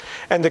rules.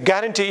 And the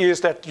guarantee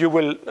is that you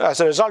will, as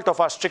a result of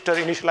our stricter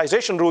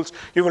initialization rules,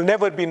 you will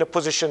never be in a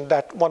position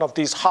that one of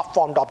these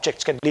half-formed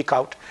objects can leak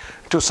out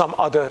to some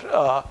other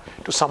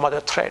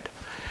thread.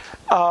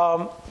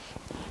 So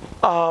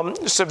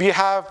we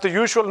have the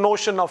usual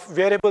notion of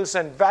variables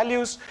and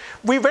values.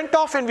 We went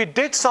off and we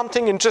did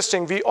something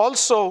interesting. We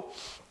also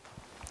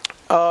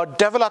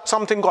developed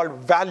something called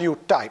value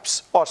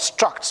types, or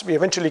structs. We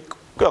eventually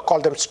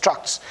call them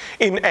structs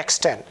in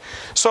X10.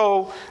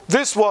 So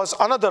this was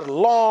another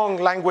long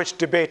language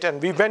debate,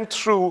 and we went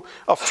through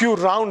a few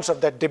rounds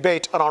of that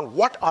debate around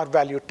what are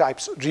value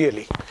types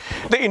really.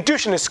 The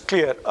intuition is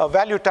clear. A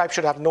value type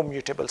should have no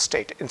mutable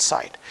state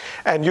inside,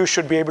 and you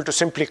should be able to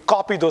simply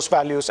copy those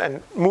values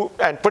and move,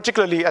 and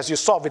particularly as you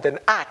saw with an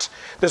 @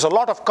 there's a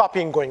lot of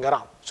copying going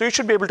around. So you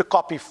should be able to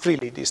copy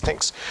freely these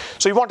things.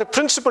 So you want a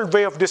principled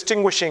way of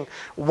distinguishing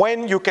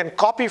when you can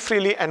copy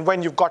freely and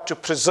when you've got to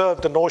preserve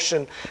the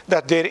notion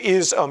that there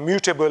is a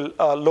mutable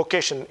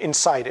location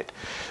inside it.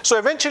 So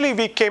eventually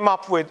we came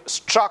up with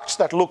structs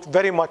that look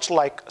very much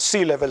like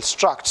C-level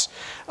structs.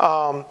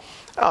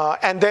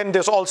 And then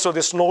there's also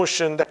this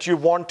notion that you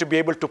want to be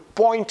able to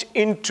point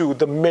into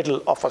the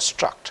middle of a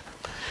struct.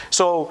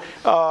 So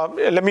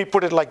let me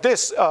put it like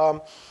this.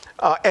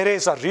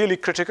 Arrays are really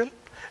critical,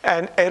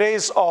 and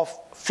arrays of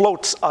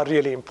floats are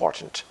really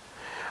important.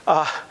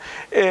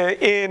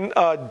 In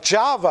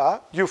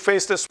Java, you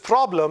face this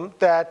problem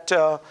that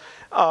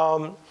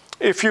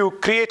if you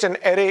create an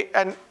array,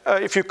 and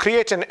if you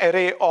create an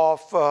array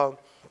of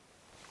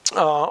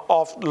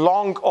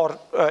long or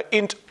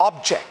int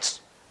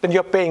objects, then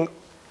you're paying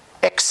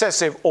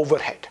excessive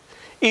overhead.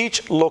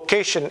 Each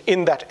location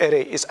in that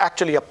array is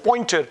actually a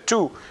pointer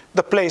to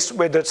the place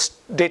where the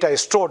data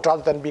is stored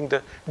rather than being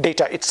the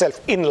data itself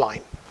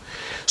inline.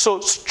 So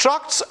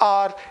structs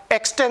are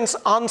X10's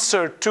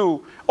answer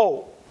to,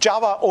 oh,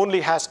 Java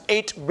only has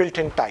 8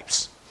 built-in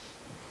types.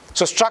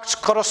 So structs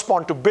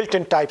correspond to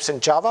built-in types in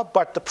Java,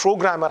 but the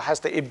programmer has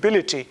the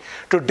ability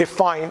to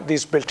define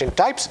these built-in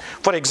types.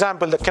 For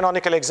example, the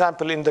canonical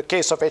example in the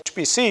case of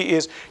HPC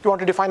is you want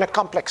to define a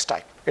complex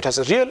type. It has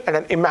a real and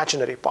an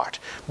imaginary part.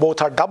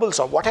 Both are doubles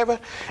or whatever,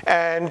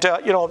 and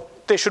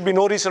there should be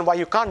no reason why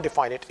you can't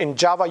define it. In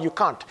Java, you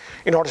can't.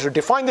 In order to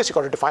define this, you've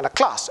got to define a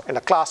class, and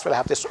a class will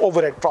have this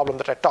overhead problem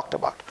that I talked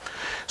about.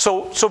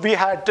 So we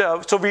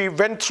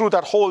went through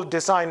that whole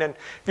design, and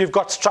we've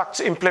got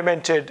structs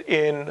implemented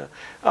in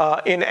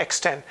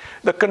X10.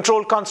 The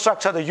control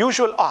constructs are the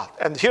usual.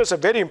 And here's a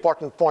very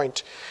important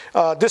point.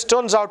 This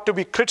turns out to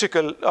be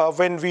critical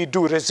when we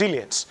do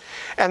resilience,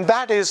 and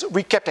that is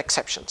we kept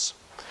exceptions.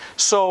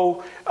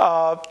 So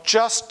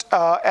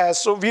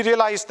so we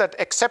realized that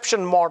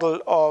exception model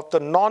of the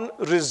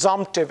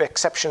non-resumptive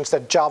exceptions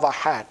that Java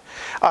had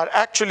are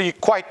actually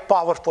quite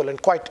powerful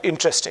and quite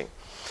interesting.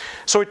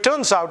 So it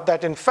turns out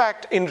that, in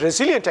fact, in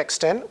resilient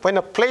X10, when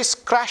a place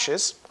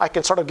crashes, I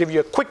can sort of give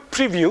you a quick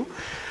preview.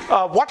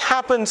 What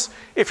happens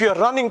if you're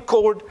running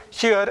code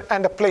here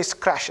and a place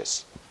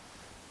crashes?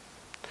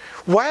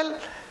 Well,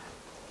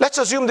 let's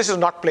assume this is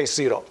not place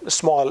 0, a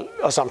small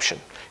assumption.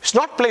 It's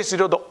not place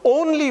 0. The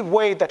only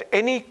way that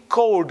any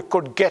code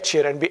could get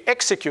here and be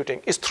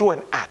executing is through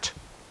an at.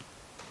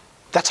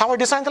 That's how I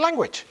designed the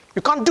language.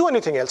 You can't do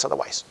anything else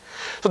otherwise.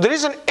 So there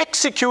is an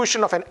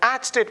execution of an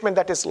at statement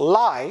that is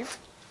live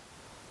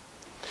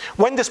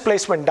when this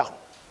place went down.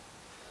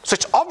 So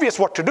it's obvious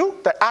what to do.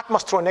 The at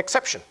must throw an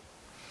exception.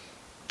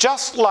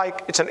 Just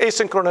like it's an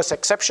asynchronous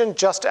exception,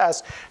 just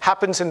as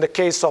happens in the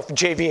case of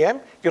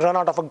JVM. You run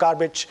out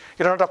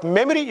of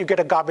memory, you get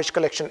a garbage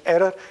collection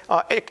error,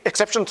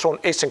 exception thrown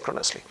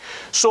asynchronously.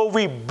 So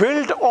we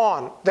build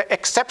on the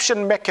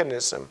exception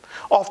mechanism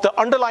of the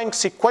underlying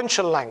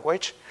sequential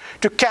language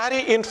to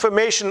carry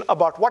information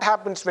about what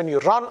happens when you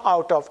run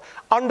out of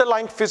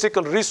underlying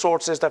physical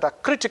resources that are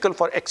critical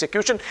for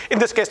execution. In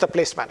this case, the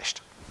place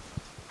vanished.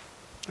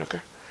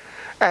 Okay.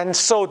 And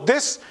so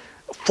this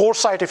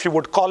foresight, if you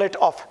would call it,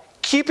 of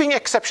keeping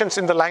exceptions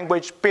in the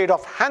language paid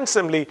off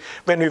handsomely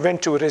when we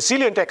went to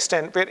resilient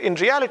X10, where in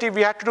reality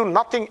we had to do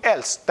nothing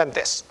else than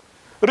this.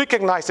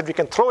 Recognize that we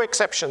can throw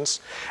exceptions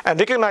and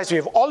recognize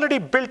we've already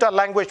built our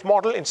language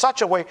model in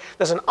such a way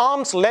there's an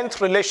arm's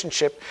length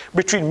relationship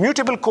between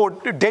mutable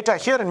code data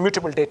here and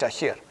mutable data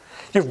here.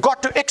 You've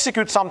got to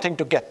execute something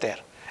to get there.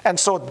 And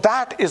so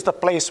that is the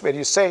place where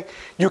you say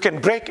you can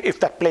break if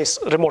that place,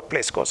 remote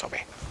place goes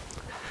away.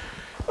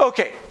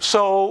 Okay,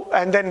 so,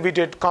 and then we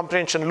did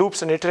comprehension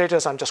loops and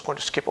iterators. I'm just going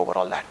to skip over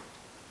all that.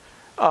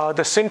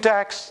 The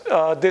syntax,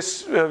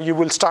 you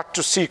will start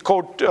to see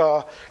code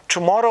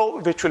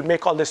tomorrow, which will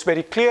make all this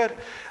very clear.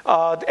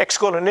 The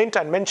x:\int,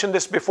 I mentioned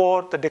this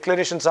before. The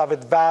declarations are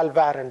with val,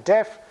 var, and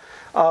def.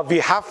 We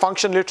have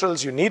function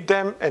literals, you need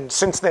them. And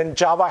since then,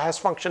 Java has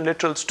function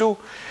literals too.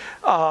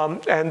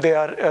 And they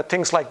are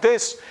things like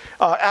this.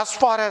 As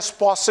far as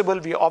possible,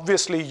 we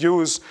obviously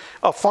use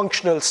a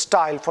functional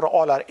style for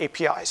all our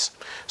APIs.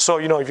 So,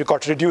 you've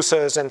got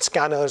reducers and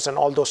scanners and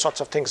all those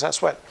sorts of things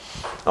as well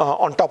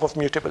on top of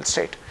mutable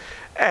state.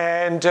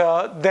 And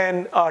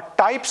then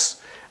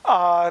types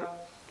are,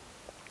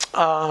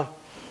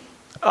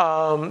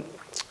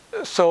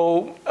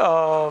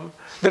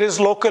 there is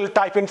local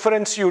type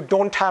inference. You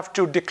don't have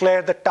to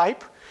declare the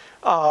type.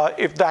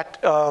 If that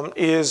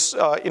is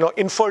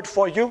inferred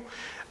for you.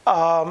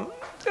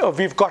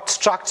 We've got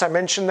structs, I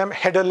mentioned them,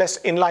 headerless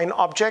inline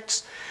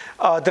objects.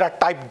 There are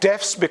type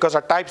defs because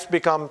our types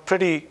become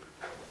pretty,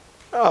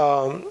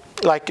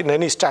 like in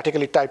any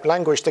statically typed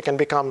language, they can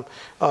become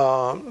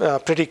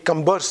pretty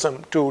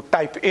cumbersome to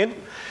type in.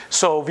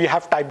 So we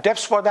have type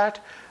defs for that.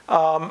 We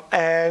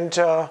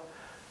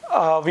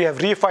have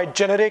reified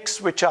generics,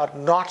 which are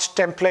not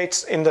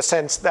templates in the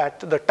sense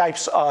that the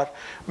types are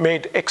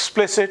made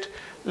explicit.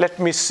 Let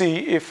me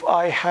see if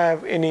I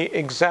have any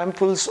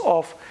examples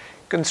of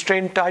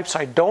constraint types.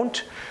 I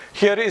don't.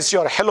 Here is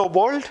your hello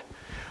world.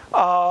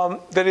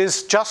 There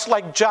is, just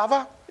like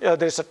Java,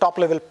 there is a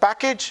top-level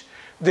package.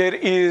 There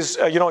is,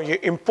 you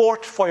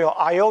import for your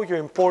I/O. You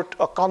import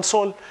a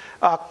console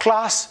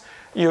class.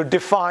 You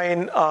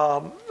define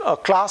a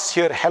class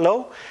here,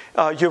 hello.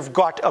 You've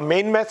got a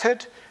main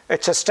method.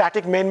 It's a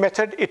static main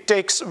method.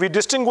 We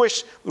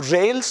distinguish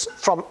rails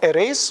from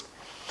arrays.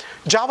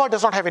 Java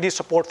does not have any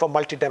support for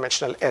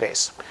multidimensional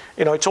arrays.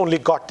 It's only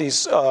got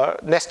these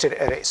nested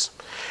arrays.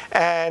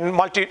 And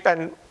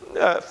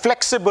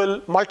flexible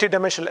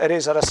multidimensional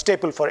arrays are a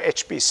staple for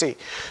HPC.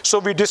 So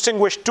we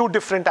distinguish two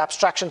different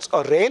abstractions,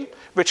 a rail,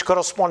 which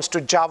corresponds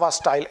to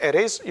Java-style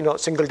arrays,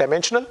 single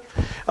dimensional,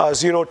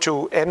 0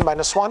 to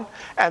n-1,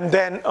 and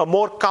then a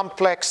more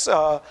complex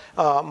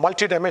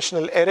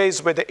multidimensional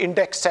arrays where the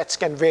index sets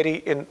can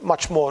vary in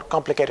much more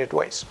complicated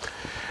ways.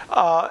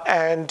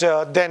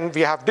 Then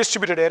we have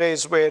distributed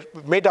arrays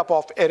made up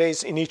of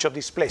arrays in each of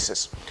these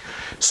places.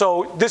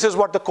 So this is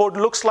what the code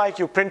looks like.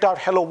 You print out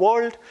hello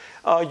world.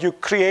 You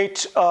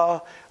create a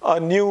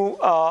new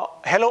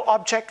hello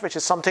object, which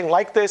is something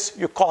like this.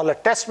 You call a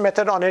test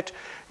method on it.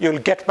 You'll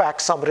get back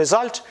some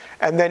result,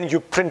 and then you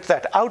print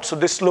that out. So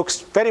this looks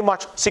very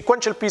much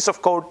sequential piece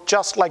of code,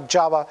 just like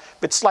Java,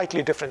 with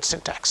slightly different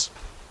syntax.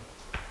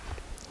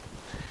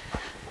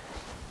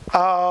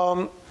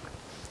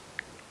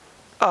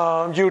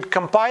 You'd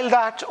compile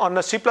that on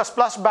a C++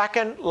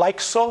 backend like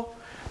so.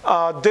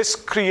 This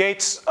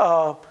creates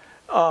an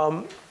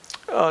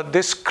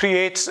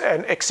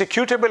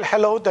executable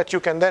hello that you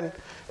can then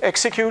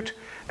execute.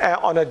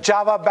 On a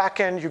Java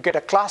backend, you get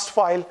a class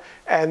file,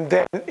 and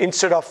then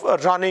instead of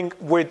running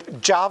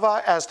with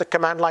Java as the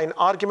command line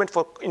argument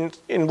for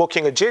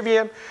invoking a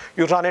JVM,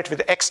 you run it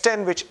with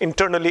X10, which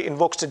internally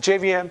invokes the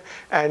JVM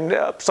and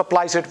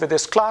supplies it with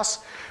this class.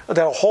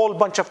 There are a whole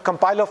bunch of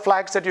compiler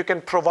flags that you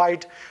can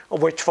provide,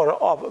 which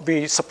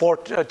we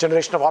support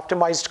generation of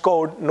optimized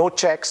code, no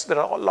checks. There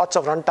are lots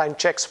of runtime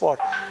checks for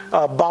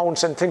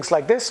bounds and things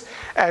like this.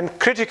 And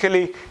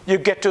critically, you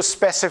get to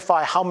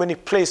specify how many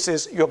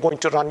places you're going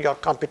to run your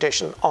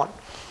computation on.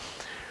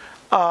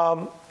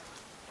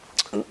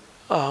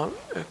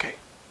 Okay.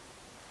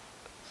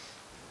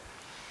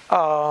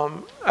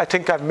 I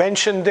think I've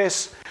mentioned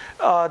this.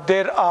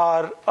 There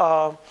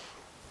are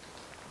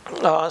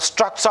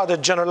structs are the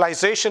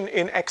generalization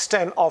in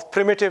X10 of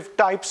primitive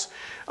types.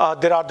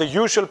 There are the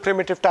usual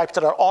primitive types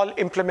that are all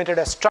implemented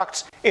as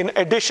structs. In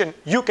addition,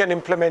 you can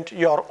implement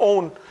your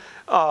own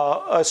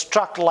a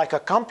struct like a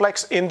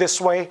complex in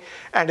this way.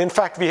 And in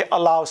fact, we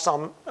allow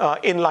some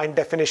inline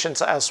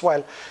definitions as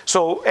well.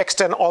 So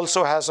X10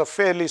 also has a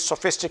fairly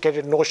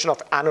sophisticated notion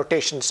of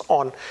annotations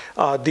on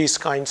these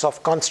kinds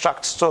of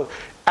constructs. So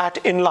at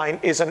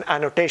inline is an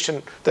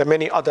annotation. There are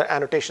many other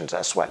annotations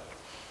as well.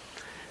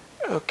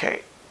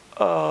 Okay.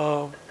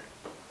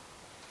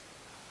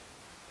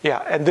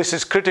 Yeah, and this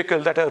is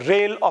critical that a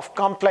rail of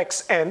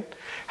complex n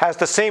has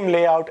the same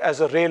layout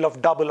as a rail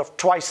of double of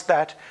twice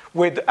that,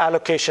 with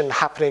allocation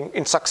happening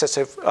in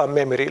successive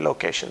memory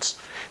locations.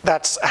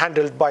 That's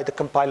handled by the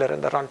compiler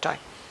and the runtime.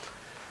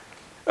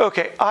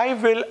 Okay, I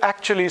will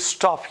actually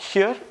stop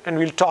here and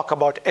we'll talk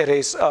about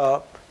arrays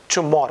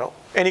tomorrow.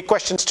 Any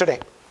questions today?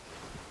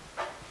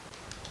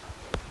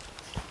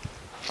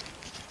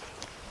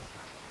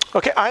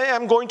 Okay, I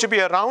am going to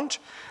be around.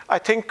 I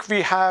think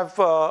we have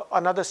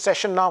another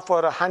session now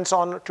for a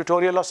hands-on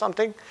tutorial or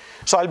something.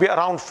 So I'll be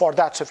around for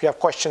that. So if you have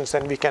questions,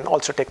 then we can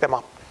also take them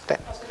up then.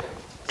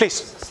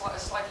 Please. A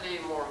slightly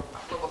more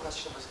global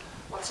question was,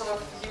 what sort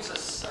of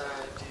uses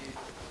do you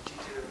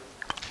do?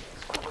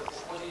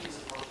 What do you use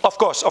it for? Of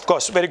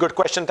course. Very good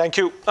question. Thank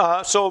you.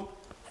 So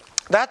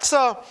that's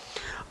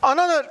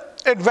another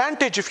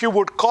advantage, if you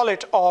would call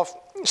it, of,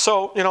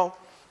 so, you know,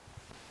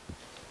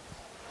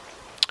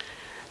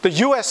 the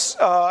US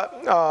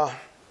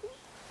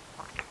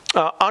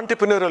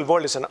entrepreneurial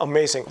world is an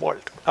amazing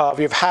world.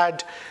 We've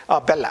had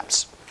Bell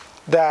Labs,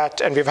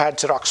 and we've had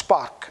Xerox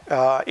Spark,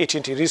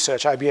 AT&T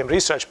Research, IBM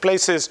Research,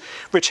 places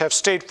which have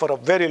stayed for a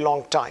very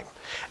long time.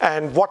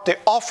 And what they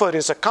offer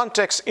is a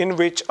context in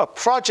which a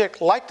project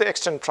like the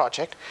X10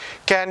 project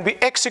can be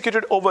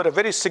executed over a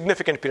very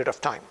significant period of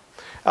time.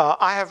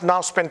 I have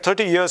now spent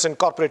 30 years in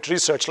corporate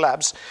research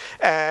labs,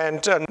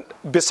 and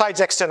besides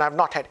X10, I've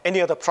not had any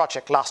other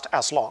project last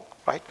as long,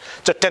 right?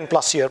 It's a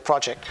 10+ year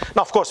project.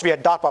 Now, of course, we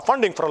had DARPA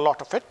funding for a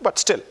lot of it, but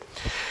still.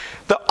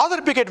 The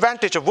other big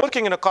advantage of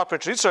working in a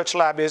corporate research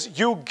lab is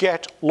you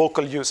get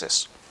local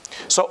uses.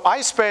 So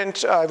I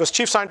was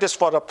chief scientist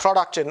for a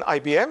product in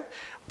IBM,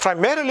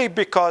 primarily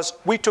because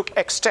we took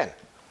X10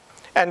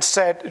 and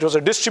said it was a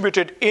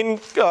distributed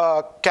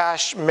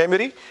in-cache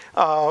memory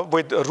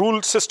with a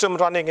rule system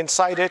running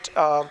inside it.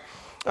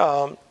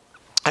 And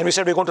we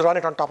said we're going to run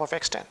it on top of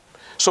X10.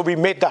 So we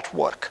made that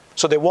work.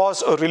 So there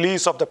was a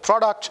release of the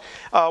product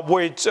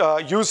with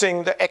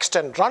using the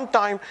X10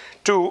 runtime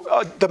to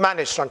the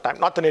managed runtime,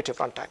 not the native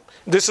runtime.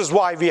 This is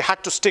why we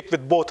had to stick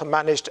with both a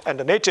managed and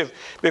a native,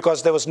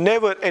 because there was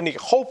never any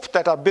hope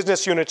that our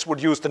business units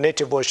would use the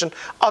native version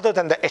other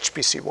than the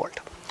HPC world.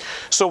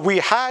 So we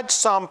had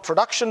some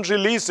production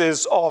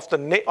releases of the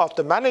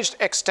managed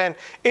X10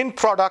 in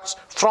products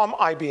from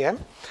IBM.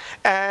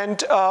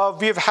 And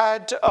we've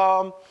had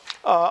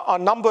a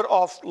number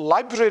of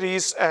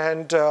libraries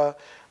and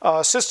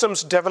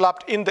systems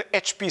developed in the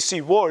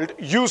HPC world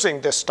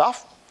using this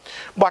stuff,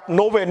 but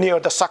nowhere near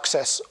the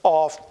success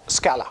of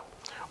Scala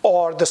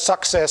or the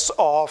success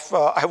of,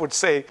 I would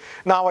say,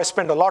 now I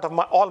spend a lot of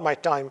all my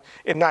time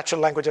in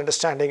natural language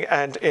understanding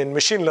and in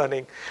machine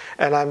learning,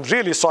 and I'm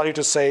really sorry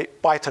to say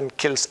Python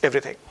kills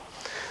everything.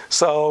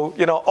 So,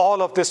 you know,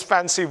 all of this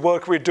fancy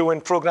work we do in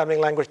programming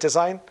language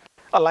design,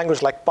 a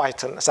language like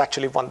Python has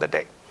actually won the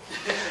day.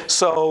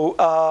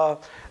 So,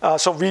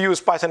 so we use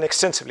Python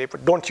extensively,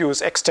 but don't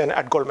use X10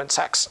 at Goldman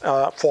Sachs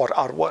for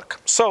our work.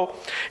 So,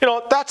 you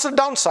know, that's the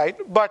downside.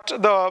 But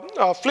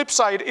the flip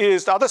side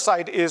is, the other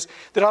side is,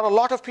 there are a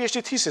lot of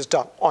PhD theses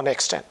done on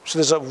X10. So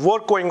there's a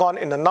work going on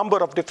in a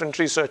number of different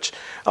research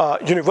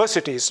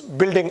universities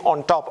building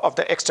on top of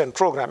the X10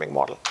 programming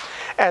model.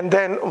 And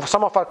then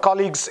some of our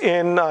colleagues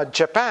in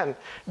Japan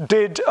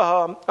did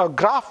a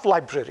graph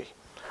library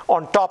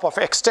on top of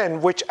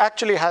X10, which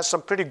actually has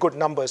some pretty good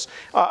numbers.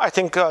 I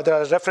think there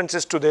are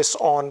references to this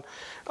on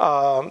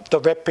the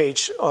web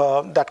page,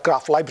 that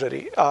graph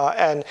library.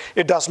 And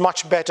it does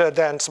much better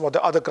than some of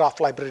the other graph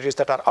libraries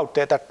that are out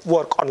there that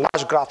work on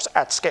large graphs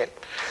at scale.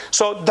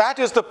 So that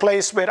is the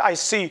place where I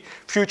see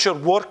future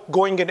work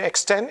going in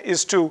X10,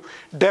 is to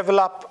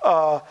develop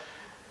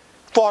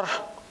for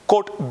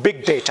quote,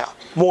 big data,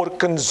 more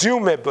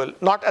consumable,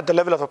 not at the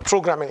level of a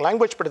programming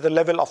language, but at the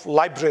level of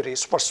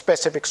libraries for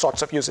specific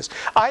sorts of uses.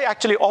 I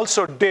actually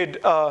also did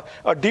a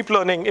deep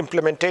learning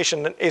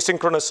implementation, an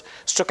asynchronous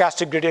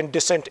stochastic gradient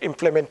descent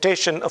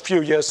implementation a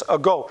few years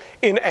ago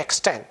in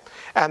X10.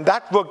 And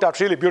that worked out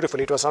really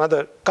beautifully. It was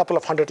another couple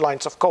of 100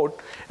 lines of code,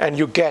 and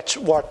you get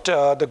what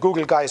the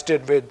Google guys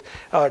did with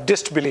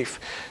dist belief.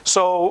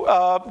 So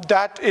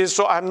that is,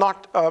 so I'm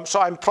not, so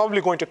I'm probably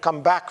going to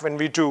come back when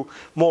we do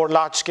more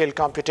large-scale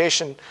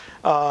computation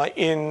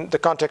in the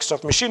context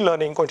of machine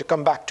learning, going to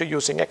come back to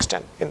using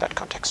X10 in that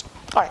context.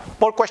 All right,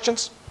 more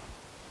questions?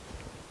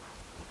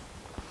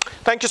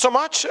 Thank you so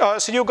much.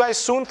 See you guys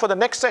soon for the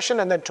next session,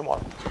 and then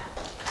tomorrow.